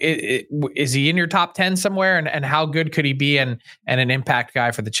 how is he in your top 10 somewhere? And how good could he be and an impact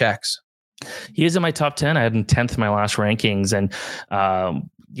guy for the Czechs? He is in my top 10. I had him 10th in my last rankings. And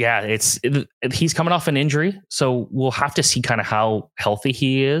he's coming off an injury. So we'll have to see kind of how healthy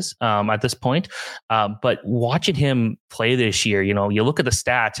he is at this point. But watching him play this year, you look at the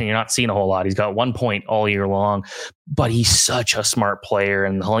stats and you're not seeing a whole lot. He's got 1 point all year long, but he's such a smart player.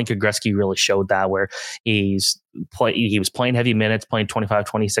 And Helenka Gretzky really showed that, where he was playing heavy minutes, playing 25,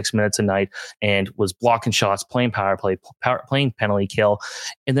 26 minutes a night, and was blocking shots, playing power play, playing penalty kill.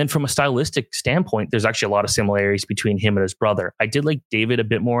 And then from a stylistic standpoint, there's actually a lot of similarities between him and his brother. I did like David a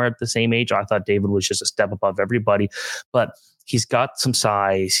bit more at the same age. I thought David was just a step above everybody, but he's got some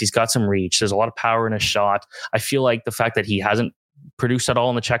size, he's got some reach. There's a lot of power in his shot. I feel like the fact that he hasn't produced at all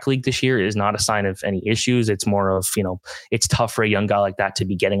in the Czech League this year is not a sign of any issues. It's more of, it's tough for a young guy like that to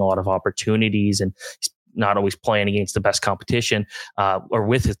be getting a lot of opportunities, and he's not always playing against the best competition or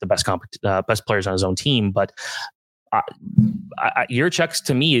with the best players on his own team. But Jurček,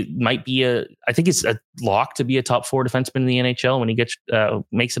 to me, might be I think it's a lock to be a top 4 defenseman in the NHL when he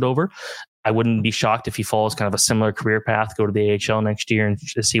makes it over. I wouldn't be shocked if he follows kind of a similar career path, go to the AHL next year and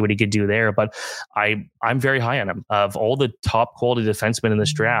see what he could do there. But I'm very high on him. Of all the top quality defensemen in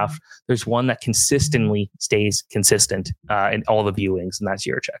this draft, there's one that consistently stays consistent in all the viewings, and that's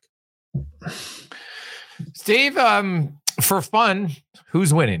Jurček. Steve, for fun,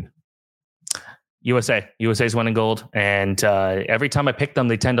 who's winning? USA. USA's winning gold. And every time I pick them,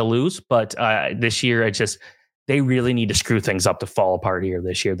 they tend to lose. But this year, they really need to screw things up to fall apart here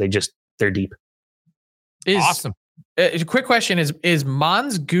this year. They're deep. Awesome. A quick question is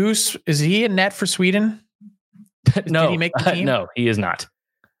Måns Goose, is he in net for Sweden? No, did he make the team? No, he is not.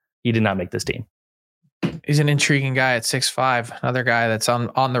 He did not make this team. He's an intriguing guy at 6'5", another guy that's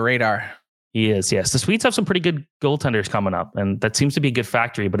on the radar. He is, yes. The Swedes have some pretty good goaltenders coming up, and that seems to be a good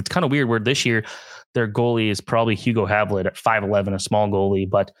factory, but it's kind of weird where this year their goalie is probably Hugo Havlet at 5'11", a small goalie,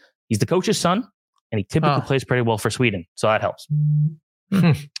 but he's the coach's son, and he typically plays pretty well for Sweden, so that helps.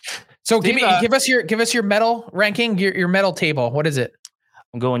 So give us your medal ranking, your medal table. What is it?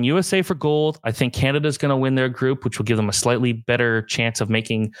 I'm going USA for gold. I think Canada's going to win their group, which will give them a slightly better chance of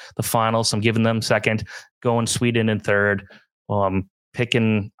making the finals. So I'm giving them second. Going Sweden in third. I'm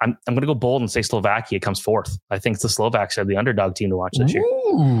going to go bold and say Slovakia comes fourth. I think the Slovaks are the underdog team to watch this year.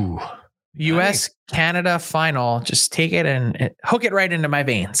 Ooh. US Canada final. Just take it and hook it right into my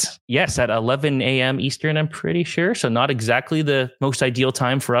veins. Yes, at 11 a.m. Eastern, I'm pretty sure. So not exactly the most ideal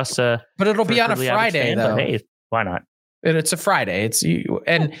time for us. But it'll be on a Friday, though. Hey, why not? It's a Friday. It's you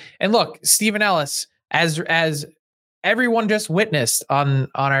and look, Stephen Ellis, as everyone just witnessed on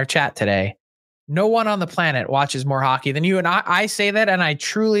our chat today, no one on the planet watches more hockey than you. And I say that, and I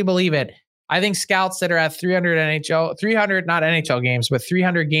truly believe it. I think scouts that are at 300 not NHL games, but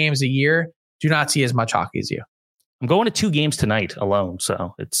 300 games a year do not see as much hockey as you. I'm going to 2 games tonight alone.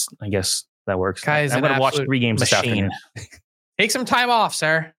 So I guess that works. Guys, I'm going to watch 3 games this afternoon. Take some time off,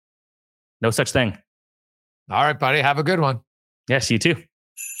 sir. No such thing. All right, buddy. Have a good one. Yes, you too.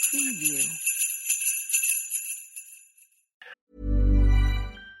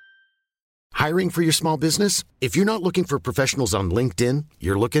 Hiring for your small business? If you're not looking for professionals on LinkedIn,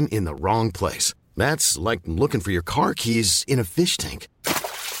 you're looking in the wrong place. That's like looking for your car keys in a fish tank.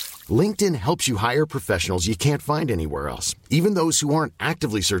 LinkedIn helps you hire professionals you can't find anywhere else, even those who aren't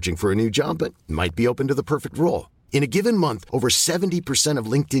actively searching for a new job but might be open to the perfect role. In a given month, over 70% of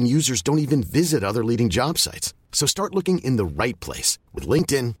LinkedIn users don't even visit other leading job sites. So start looking in the right place. With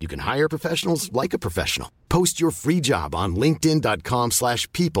LinkedIn, you can hire professionals like a professional. Post your free job on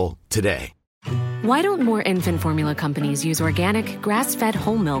linkedin.com/people today. Why don't more infant formula companies use organic, grass-fed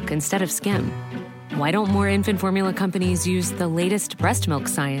whole milk instead of skim? Why don't more infant formula companies use the latest breast milk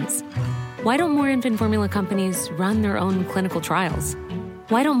science? Why don't more infant formula companies run their own clinical trials?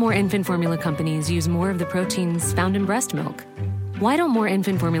 Why don't more infant formula companies use more of the proteins found in breast milk? Why don't more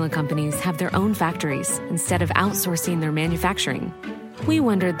infant formula companies have their own factories instead of outsourcing their manufacturing? We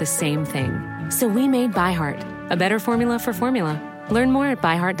wondered the same thing. So we made ByHeart, a better formula for formula. Learn more at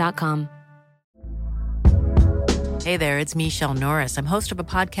byheart.com. Hey there, it's Michelle Norris. I'm host of a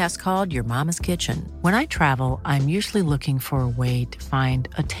podcast called Your Mama's Kitchen. When I travel, I'm usually looking for a way to find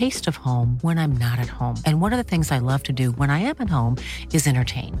a taste of home when I'm not at home. And one of the things I love to do when I am at home is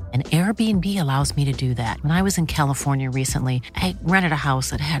entertain. And Airbnb allows me to do that. When I was in California recently, I rented a house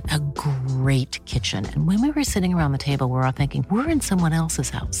that had a great kitchen. And when we were sitting around the table, we were all thinking, we're in someone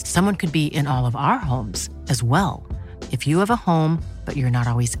else's house. Someone could be in all of our homes as well. If you have a home, but you're not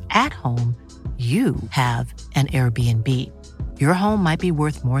always at home, you have an Airbnb. Your home might be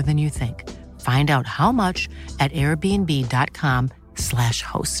worth more than you think. Find out how much at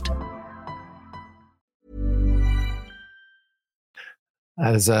airbnb.com/host.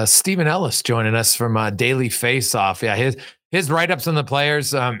 As Stephen Ellis joining us from Daily Face-Off. Yeah, his write-ups on the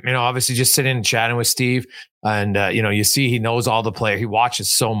players, obviously just sitting and chatting with Steve. And, you see he knows all the players. He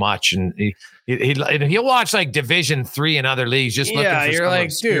watches so much. And he'll watch like Division III and other leagues just looking for you're some like,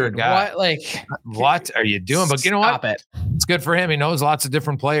 obscure dude, guy. what are you doing? But you know what? Stop it. It's good for him. He knows lots of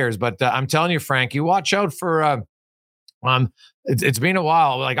different players. But I'm telling you, Frank, you watch out for it's been a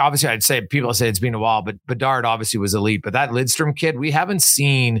while. Like, obviously, I'd say people say it's been a while, but Bedard obviously was elite. But that Lidstrom kid, we haven't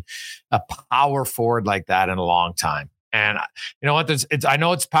seen a power forward like that in a long time. And you know what? I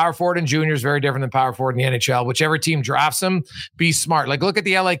know it's power forward in juniors, very different than power forward in the NHL. Whichever team drafts them, be smart. Like, look at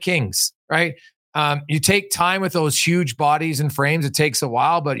the LA Kings, right? You take time with those huge bodies and frames. It takes a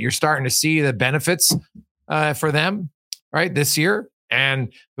while, but you're starting to see the benefits for them, right, this year.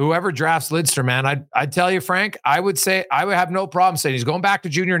 And whoever drafts Lidstrom, man, I'd tell you, Frank, I would have no problem saying he's going back to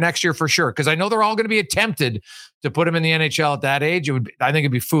junior next year for sure. Because I know they're all going to be tempted to put him in the NHL at that age. I think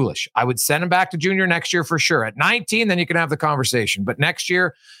it'd be foolish. I would send him back to junior next year for sure. At 19, then you can have the conversation. But next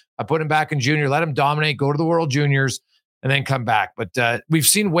year, I put him back in junior, let him dominate, go to the World Juniors, and then come back. But we've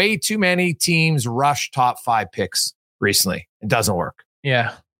seen way too many teams rush top 5 picks recently. It doesn't work.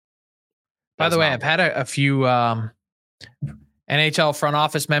 Yeah. By the way, I've had a few NHL front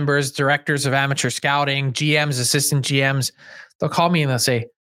office members, directors of amateur scouting, GMs, assistant GMs. They'll call me and they'll say,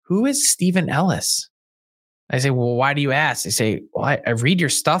 "Who is Stephen Ellis?" I say, "Well, why do you ask?" They say, "Well, I read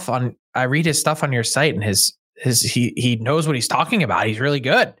his stuff on your site, and he knows what he's talking about. He's really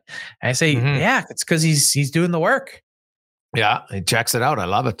good." And I say, "Yeah, it's because he's doing the work." Yeah, he checks it out. I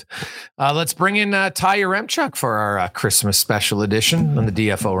love it. Let's bring in Ty Yaremchuk for our Christmas special edition on the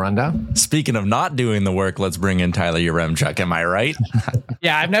DFO Rundown. Speaking of not doing the work, let's bring in Tyler Yaremchuk. Am I right?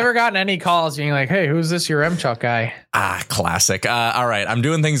 Yeah, I've never gotten any calls being like, "Hey, who's this Yaremchuk guy?" Classic. All right, I'm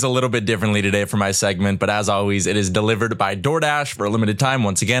doing things a little bit differently today for my segment, but as always, it is delivered by DoorDash for a limited time.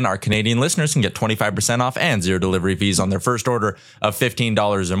 Once again, our Canadian listeners can get 25% off and 0 delivery fees on their first order of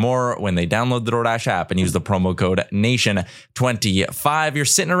 $15 or more when they download the DoorDash app and use the promo code NATION25. You're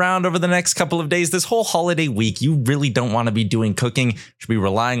sitting around over the next couple of days, this whole holiday week. You really don't want to be doing cooking. You should be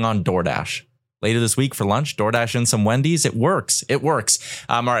relying on DoorDash. Later this week for lunch, DoorDash and some Wendy's. It works.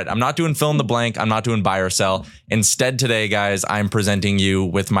 All right. I'm not doing fill in the blank. I'm not doing buy or sell. Instead today, guys, I'm presenting you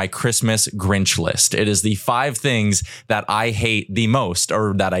with my Christmas Grinch list. It is the 5 things that I hate the most,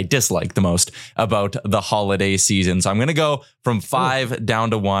 or that I dislike the most about the holiday season. So I'm going to go from 5 down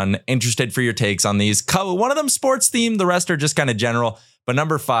to 1. Interested for your takes on these. One of them sports themed. The rest are just kind of general. But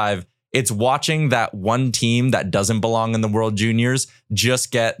number 5, it's watching that one team that doesn't belong in the World Juniors just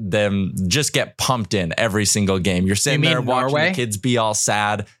get pumped in every single game. You're sitting there watching the kids be all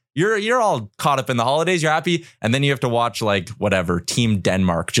sad. You're all caught up in the holidays. You're happy. And then you have to watch Team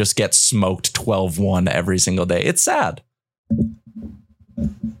Denmark just get smoked 12-1 every single day. It's sad.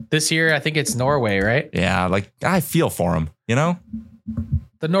 This year, I think it's Norway, right? Yeah. I feel for them,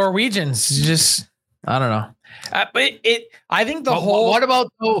 The Norwegians just, I don't know. But I think what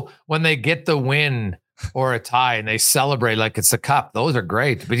about when they get the win or a tie and they celebrate like it's a cup? Those are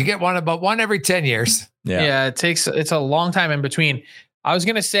great, but you get one every 10 years. Yeah. It's a long time in between. I was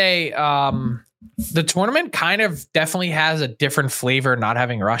going to say, the tournament kind of definitely has a different flavor not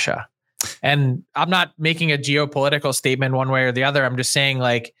having Russia. And I'm not making a geopolitical statement one way or the other. I'm just saying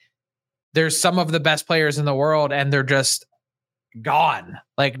there's some of the best players in the world and they're just gone,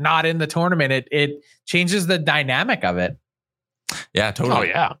 not in the tournament. It changes the dynamic of it. Yeah, totally. Oh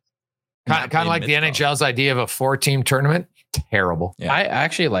yeah. Kind of like the NHL's idea of a 4-team tournament. Terrible. Yeah. I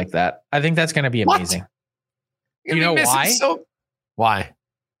actually like that. I think that's going to be amazing. You know why? Why?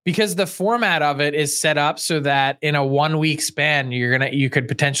 Because the format of it is set up so that in a 1 week span, you could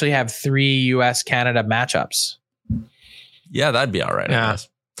potentially have 3 US Canada matchups. Yeah, that'd be all right. Yeah.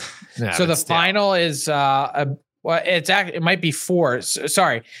 So the final is it might be 4.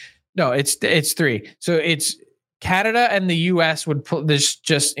 Sorry. No, it's 3. So it's Canada and the US would put this,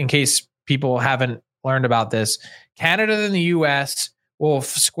 just in case people haven't learned about this. Canada and the US will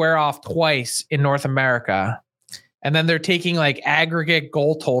square off twice in North America. And then they're taking aggregate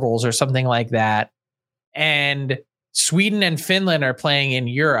goal totals or something like that. And Sweden and Finland are playing in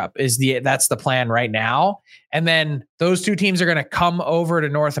Europe. That's the plan right now. And then those 2 teams are going to come over to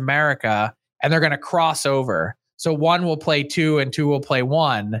North America and they're going to cross over. So 1 will play 2 and 2 will play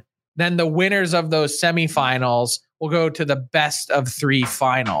 1. Then the winners of those semifinals will go to the best of 3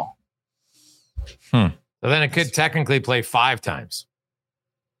 final. So then it could technically play 5 times.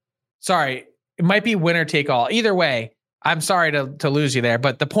 Sorry, it might be winner take all. Either way, I'm sorry to lose you there,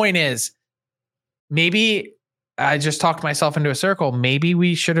 but the point is, maybe I just talked myself into a circle. Maybe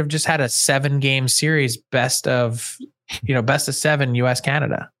we should have just had a 7-game series, best of 7 US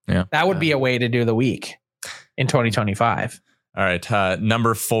Canada. Yeah. That would be a way to do the week in 2025. All right.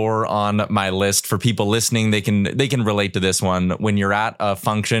 Number 4 on my list for people listening, they can relate to this one. When you're at a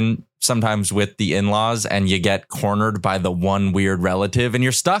function, sometimes with the in-laws, and you get cornered by the one weird relative and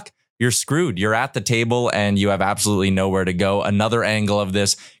you're stuck, you're screwed. You're at the table and you have absolutely nowhere to go. Another angle of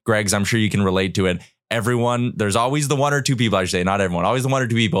this, Greg's, I'm sure you can relate to it. Everyone, there's always the 1 or 2 people, I should say, not everyone, always the 1 or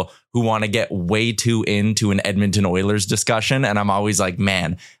 2 people who want to get way too into an Edmonton Oilers discussion. And I'm always like,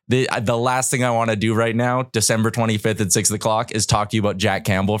 man, the last thing I want to do right now, December 25th at 6:00, is talk to you about Jack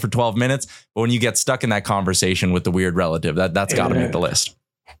Campbell for 12 minutes. But when you get stuck in that conversation with the weird relative, that's got to make the list.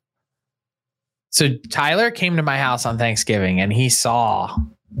 So Tyler came to my house on Thanksgiving and he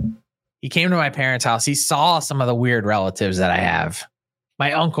came to my parents' house. He saw some of the weird relatives that I have.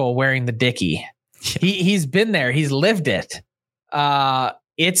 My uncle wearing the dickie. He's been there. He's lived it.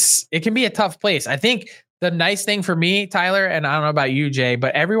 It can be a tough place. I think the nice thing for me, Tyler, and I don't know about you, Jay,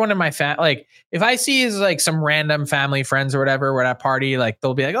 but everyone in my family, like if I see is like some random family friends or whatever, we're at a party, like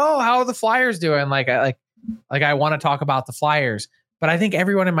they'll be like, "Oh, how are the Flyers doing?" Like I want to talk about the Flyers, but I think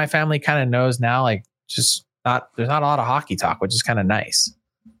everyone in my family kind of knows now. Like there's not a lot of hockey talk, which is kind of nice.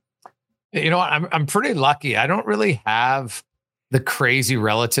 You know what? I'm pretty lucky. I don't really have the crazy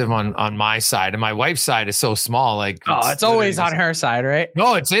relative on my side, and my wife's side is so small. Like, it's always on her side, right?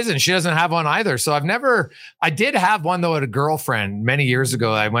 No, it isn't. She doesn't have one either. So I did have one though at a girlfriend many years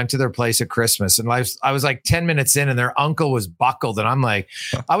ago. I went to their place at Christmas and I was like 10 minutes in and their uncle was buckled. And I'm like,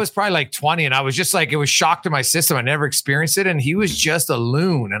 I was probably like 20 and I was just like, it was shock to my system. I never experienced it. And he was just a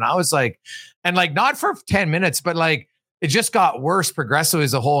loon. And I was like, and like, not for 10 minutes, but like, it just got worse progressively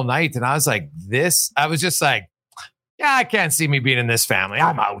as the whole night. And I was like, I was just like, yeah, I can't see me being in this family.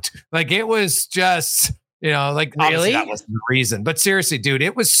 I'm out. Like it was just, like really that wasn't the reason. But seriously, dude,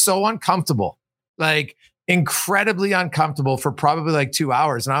 it was so uncomfortable, like incredibly uncomfortable for probably like 2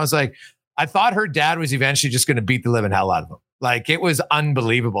 hours. And I was like, I thought her dad was eventually just going to beat the living hell out of him. Like it was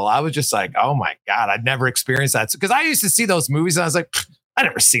unbelievable. I was just like, oh my God, I'd never experienced that. Because I used to see those movies and I was like, I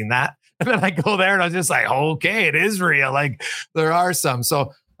never seen that. And then I go there and I was just like, okay, it is real. Like there are some.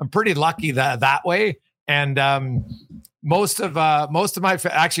 So I'm pretty lucky that way. And most of my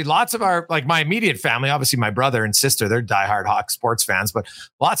actually lots of our, like my immediate family, obviously my brother and sister, they're diehard Hawks sports fans, but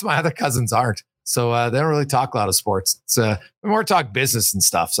lots of my other cousins aren't. So they don't really talk a lot of sports. It's more talk business and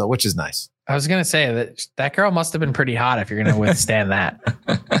stuff. So which is nice. I was gonna say that girl must have been pretty hot if you're gonna withstand that.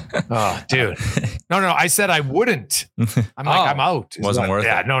 Oh, dude, no. I said I wouldn't. I'm out. Wasn't worth it.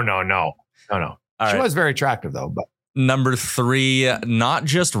 Yeah, no. She was very attractive though, but. Number 3, not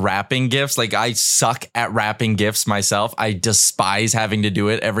just wrapping gifts. Like I suck at wrapping gifts myself. I despise having to do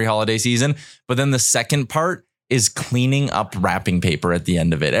it every holiday season. But then the second part is cleaning up wrapping paper at the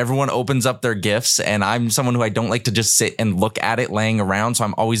end of it. Everyone opens up their gifts and I'm someone who I don't like to just sit and look at it laying around. So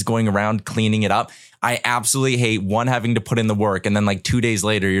I'm always going around cleaning it up. I absolutely hate having to put in the work. And then like 2 days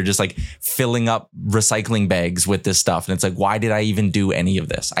later, you're just like filling up recycling bags with this stuff. And it's like, why did I even do any of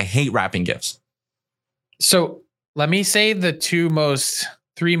this? I hate wrapping gifts. So let me say the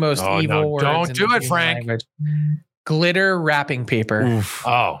three most evil words. Don't do it, Frank. Language. Glitter wrapping paper. Oof.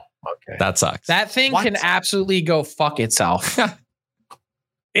 Oh, okay. That sucks. That thing can absolutely go fuck itself.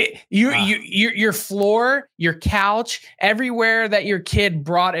 Your floor, your couch, everywhere that your kid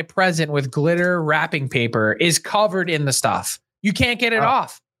brought a present with glitter wrapping paper is covered in the stuff. You can't get it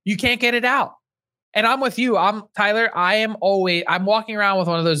off. You can't get it out. And I'm with you. Tyler. I'm walking around with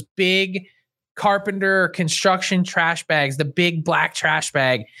one of those big carpenter construction trash bags, the big black trash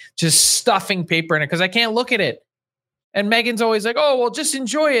bag, just stuffing paper in it because I can't look at it. And Megan's always like, "Oh, well, just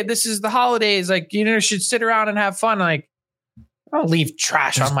enjoy it. This is the holidays. Like, should sit around and have fun." Like, I don't leave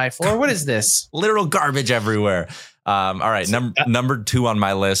trash on my floor. What is this? Literal garbage everywhere. All right. Number 2 on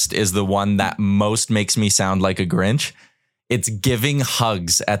my list is the one that most makes me sound like a Grinch. It's giving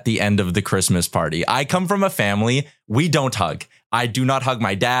hugs at the end of the Christmas party. I come from a family. We don't hug. I do not hug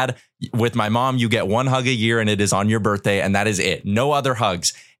my dad. With my mom, you get 1 hug a year and it is on your birthday. And that is it. No other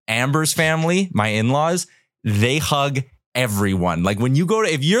hugs. Amber's family, my in-laws, they hug everyone. Like when you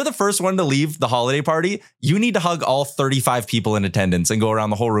if you're the first one to leave the holiday party, you need to hug all 35 people in attendance and go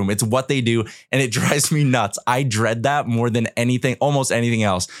around the whole room. It's what they do. And it drives me nuts. I dread that more than almost anything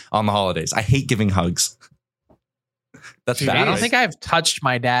else on the holidays. I hate giving hugs. That's bad. I don't think I've touched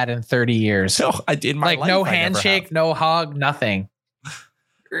my dad in 30 years. No, I did. Like no handshake, no hug, nothing.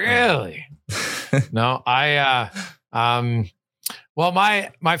 Really? No, well, Well,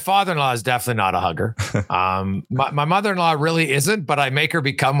 my father-in-law is definitely not a hugger. My mother-in-law really isn't, but I make her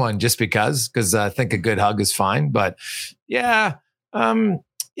become one just because I think a good hug is fine. But yeah,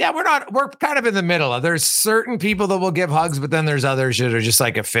 we're kind of in the middle. There's certain people that will give hugs, but then there's others that are just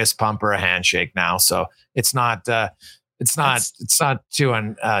like a fist pump or a handshake now. So it's not too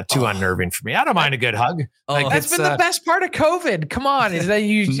unnerving for me. I don't mind a good hug. That's been the best part of COVID. Come on, is that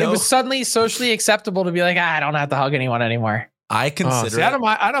it was suddenly socially acceptable to be like, I don't have to hug anyone anymore. I consider.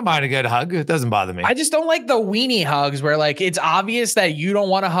 I don't mind a good hug. It doesn't bother me. I just don't like the weenie hugs where like it's obvious that you don't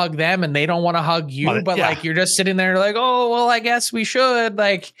want to hug them and they don't want to hug you, but like you're just sitting there like, oh well, I guess we should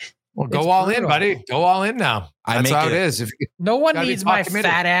like. Well, go all in, buddy. Go all in now. That's how it is. No one needs my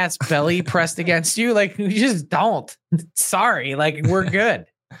fat ass belly pressed against you. Like you just don't. Sorry, like we're good.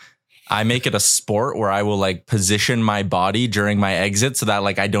 I make it a sport where I will like position my body during my exit so that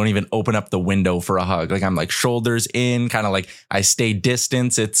like I don't even open up the window for a hug. Like I'm like shoulders in, kind of like I stay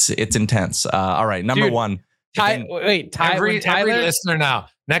distance. It's intense. All right, number one. Every listener now.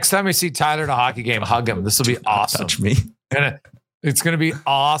 Next time we see Tyler at a hockey game, hug him. This will be awesome. Touch me. It's going to be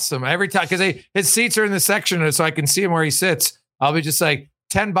awesome every time because his seats are in the section so I can see him where he sits. I'll be just like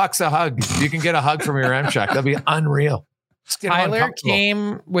 $10 a hug. You can get a hug from your M-Shack. That'll be unreal. Tyler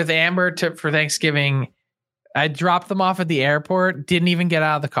came with Amber for Thanksgiving. I dropped them off at the airport. Didn't even get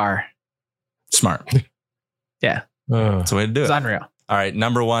out of the car. Smart. Yeah. That's the way to do it. It's unreal. All right.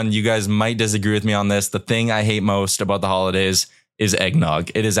 Number one, you guys might disagree with me on this. The thing I hate most about the holidays is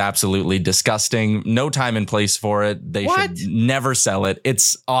eggnog. It is absolutely disgusting. No time and place for it. They should never sell it.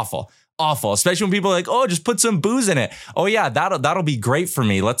 It's awful. Awful. Especially when people are like, oh, just put some booze in it. Oh yeah, that'll be great for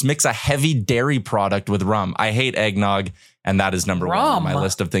me. Let's mix a heavy dairy product with rum. I hate eggnog. And that is number one on my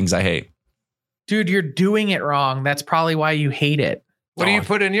list of things I hate. Dude, you're doing it wrong. That's probably why you hate it. What do you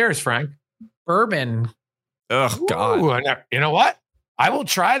put in yours, Frank? Bourbon. Oh, God. Ooh, you know what? I will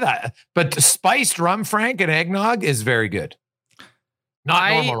try that. But spiced rum, Frank, and eggnog is very good.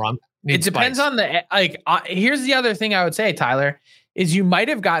 Not normal rum. It depends on the, here's the other thing I would say, Tyler, is you might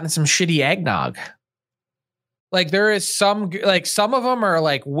have gotten some shitty eggnog. Like there is some of them are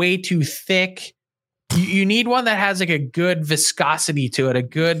like way too thick. You need one that has like a good viscosity to it. A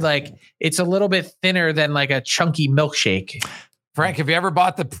good, like, it's a little bit thinner than like a chunky milkshake. Frank, have you ever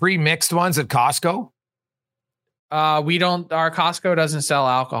bought the pre-mixed ones at Costco? We don't, our Costco doesn't sell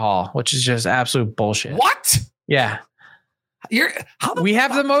alcohol, which is just absolute bullshit. What? Yeah. We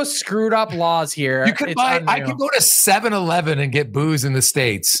have the most screwed up laws here. You could I could go to 7-Eleven and get booze in the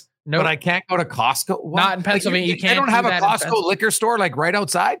States. But I can't go to Costco. What? Not in Pennsylvania. You can't. They don't have a Costco liquor store like right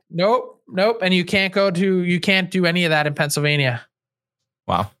outside. Nope. And you can't do any of that in Pennsylvania.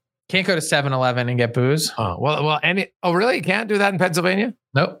 Wow. Can't go to 7-Eleven and get booze. Oh, well, really? You can't do that in Pennsylvania?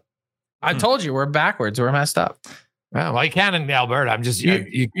 Nope. I told you we're backwards. We're messed up. Well, you can in Alberta. I'm just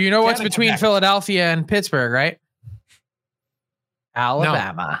you know what's between Philadelphia and Pittsburgh, right?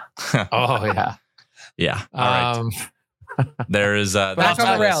 Alabama. No. Oh yeah. Yeah. All right. There is back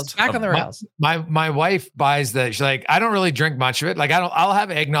on the rails. My wife buys she's like, I don't really drink much of it. Like I'll have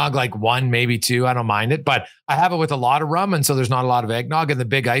eggnog like one, maybe two. I don't mind it, but I have it with a lot of rum. And so there's not a lot of eggnog and the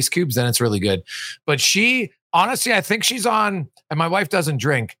big ice cubes. Then it's really good. But honestly, I think she's on, and my wife doesn't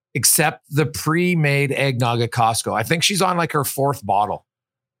drink except the pre-made eggnog at Costco. I think she's on like her 4th bottle.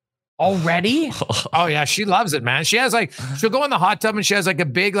 Already? Oh yeah, she loves it, man. She has she'll go in the hot tub and she has like a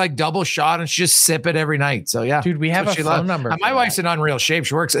big like double shot and she just sip it every night. So yeah, dude, we have a phone number. And my wife's in unreal shape.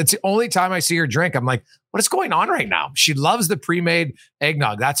 She works. It's the only time I see her drink. I'm like, what is going on right now? She loves the pre-made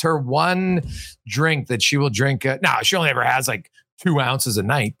eggnog. That's her one drink that she will drink. Now she only ever has like 2 ounces a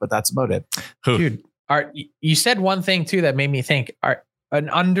night, but that's about it. Dude, you said one thing too that made me think. An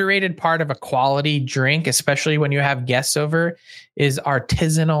underrated part of a quality drink, especially when you have guests over, is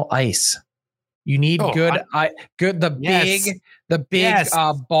artisanal ice. You need the big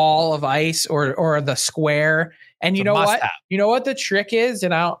ball of ice or the square. And you know what? You know what the trick is?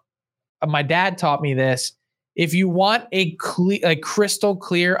 And my dad taught me this. If you want a crystal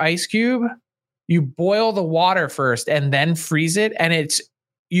clear ice cube, you boil the water first and then freeze it, and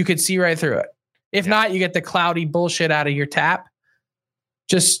you could see right through it. If not, you get the cloudy bullshit out of your tap.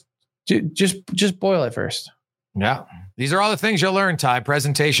 Just boil it first. Yeah. These are all the things you'll learn, Ty.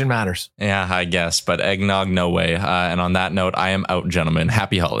 Presentation matters. Yeah, I guess. But eggnog, no way. And on that note, I am out, gentlemen.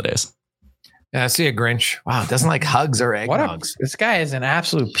 Happy holidays. Yeah, I see a Grinch. Wow, doesn't like hugs or eggnogs. This guy is an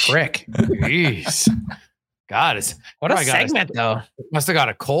absolute prick. Jeez. God, what a segment, though. Must have got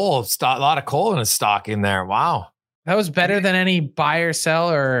a lot of coal in his stock in there. Wow. That was better than any buy or sell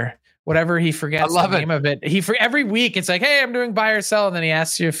or whatever he forgets the name of it. Every week it's like, hey, I'm doing buy or sell, and then he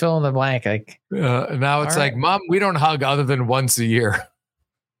asks you to fill in the blank. Like now it's like, Mom, we don't hug other than once a year.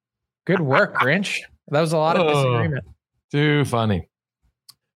 Good work, Grinch. That was a lot of disagreement. Too funny.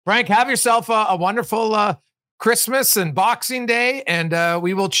 Frank, have yourself a wonderful Christmas and Boxing Day, and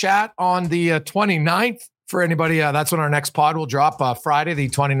we will chat on the 29th. For anybody, that's when our next pod will drop, Friday the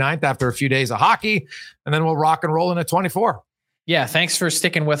 29th, after a few days of hockey, and then we'll rock and roll in at 24. Yeah, thanks for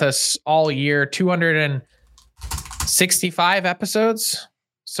sticking with us all year. 265 episodes.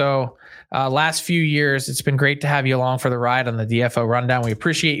 So last few years, it's been great to have you along for the ride on the DFO Rundown. We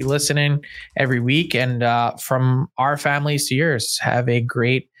appreciate you listening every week. And from our families to yours, have a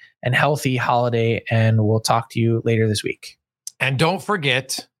great and healthy holiday, and we'll talk to you later this week. And don't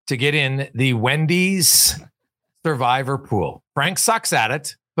forget to get in the Wendy's Survivor Pool. Frank sucks at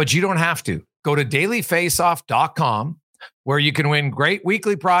it, but you don't have to. Go to dailyfaceoff.com, where you can win great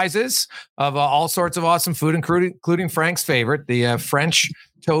weekly prizes of all sorts of awesome food, including Frank's favorite, the French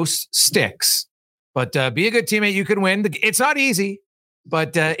toast sticks. But be a good teammate. You can win. It's not easy,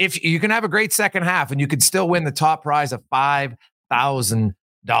 but if you can have a great second half, and you can still win the top prize of $5,000.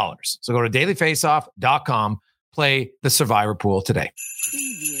 So go to dailyfaceoff.com, play the Survivor Pool today.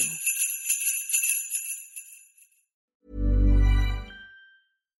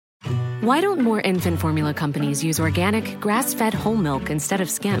 Why don't more infant formula companies use organic, grass-fed whole milk instead of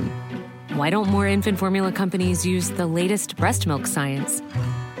skim? Why don't more infant formula companies use the latest breast milk science?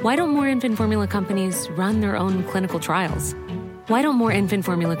 Why don't more infant formula companies run their own clinical trials? Why don't more infant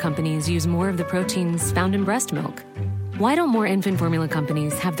formula companies use more of the proteins found in breast milk? Why don't more infant formula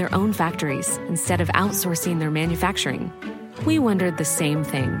companies have their own factories instead of outsourcing their manufacturing? We wondered the same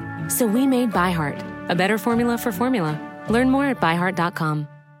thing. So we made ByHeart, a better formula for formula. Learn more at byheart.com.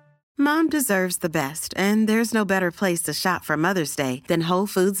 Mom deserves the best, and there's no better place to shop for Mother's Day than Whole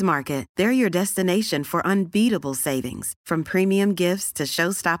Foods Market. They're your destination for unbeatable savings, from premium gifts to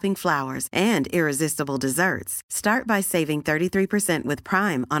show-stopping flowers and irresistible desserts. Start by saving 33% with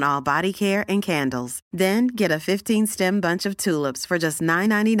Prime on all body care and candles. Then get a 15-stem bunch of tulips for just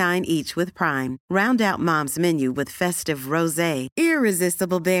 $9.99 each with Prime. Round out Mom's menu with festive rosé,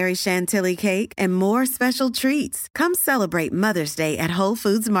 irresistible berry chantilly cake, and more special treats. Come celebrate Mother's Day at Whole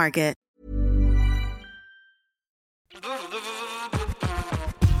Foods Market.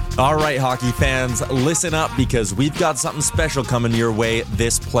 All right, hockey fans, listen up, because we've got something special coming your way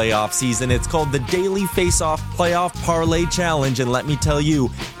this playoff season. It's called the Daily Face-Off Playoff Parlay Challenge, and let me tell you,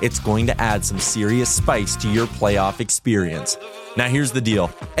 it's going to add some serious spice to your playoff experience. Now, here's the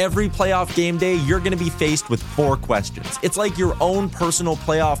deal. Every playoff game day, you're going to be faced with 4 questions. It's like your own personal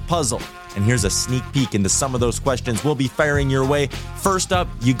playoff puzzle. And here's a sneak peek into some of those questions we'll be firing your way. First up,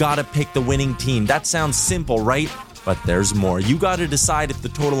 you got to pick the winning team. That sounds simple, right? But there's more. You got to decide if the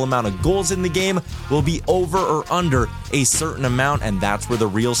total amount of goals in the game will be over or under a certain amount, and that's where the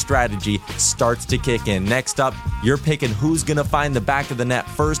real strategy starts to kick in. Next up, you're picking who's going to find the back of the net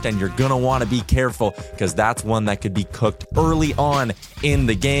first, and you're going to want to be careful, because that's one that could be cooked early on in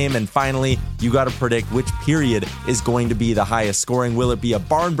the game. And finally, you got to predict which period is going to be the highest scoring. Will it be a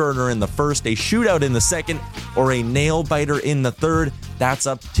barn burner in the first, a shootout in the second, or a nail biter in the third? That's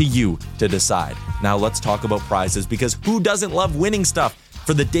up to you to decide. Now let's talk about prizes, because who doesn't love winning stuff?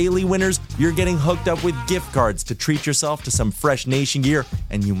 For the daily winners, you're getting hooked up with gift cards to treat yourself to some fresh Nation gear,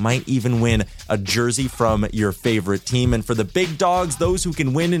 and you might even win a jersey from your favorite team. And for the big dogs, those who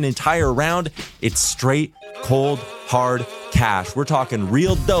can win an entire round, it's straight, cold, hard cash. We're talking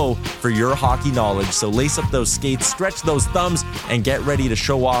real dough for your hockey knowledge. So lace up those skates, stretch those thumbs, and get ready to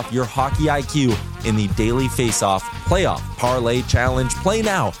show off your hockey IQ in the Daily Face-Off Playoff Parlay Challenge. Play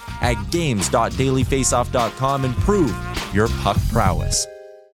now at games.dailyfaceoff.com and prove your puck prowess.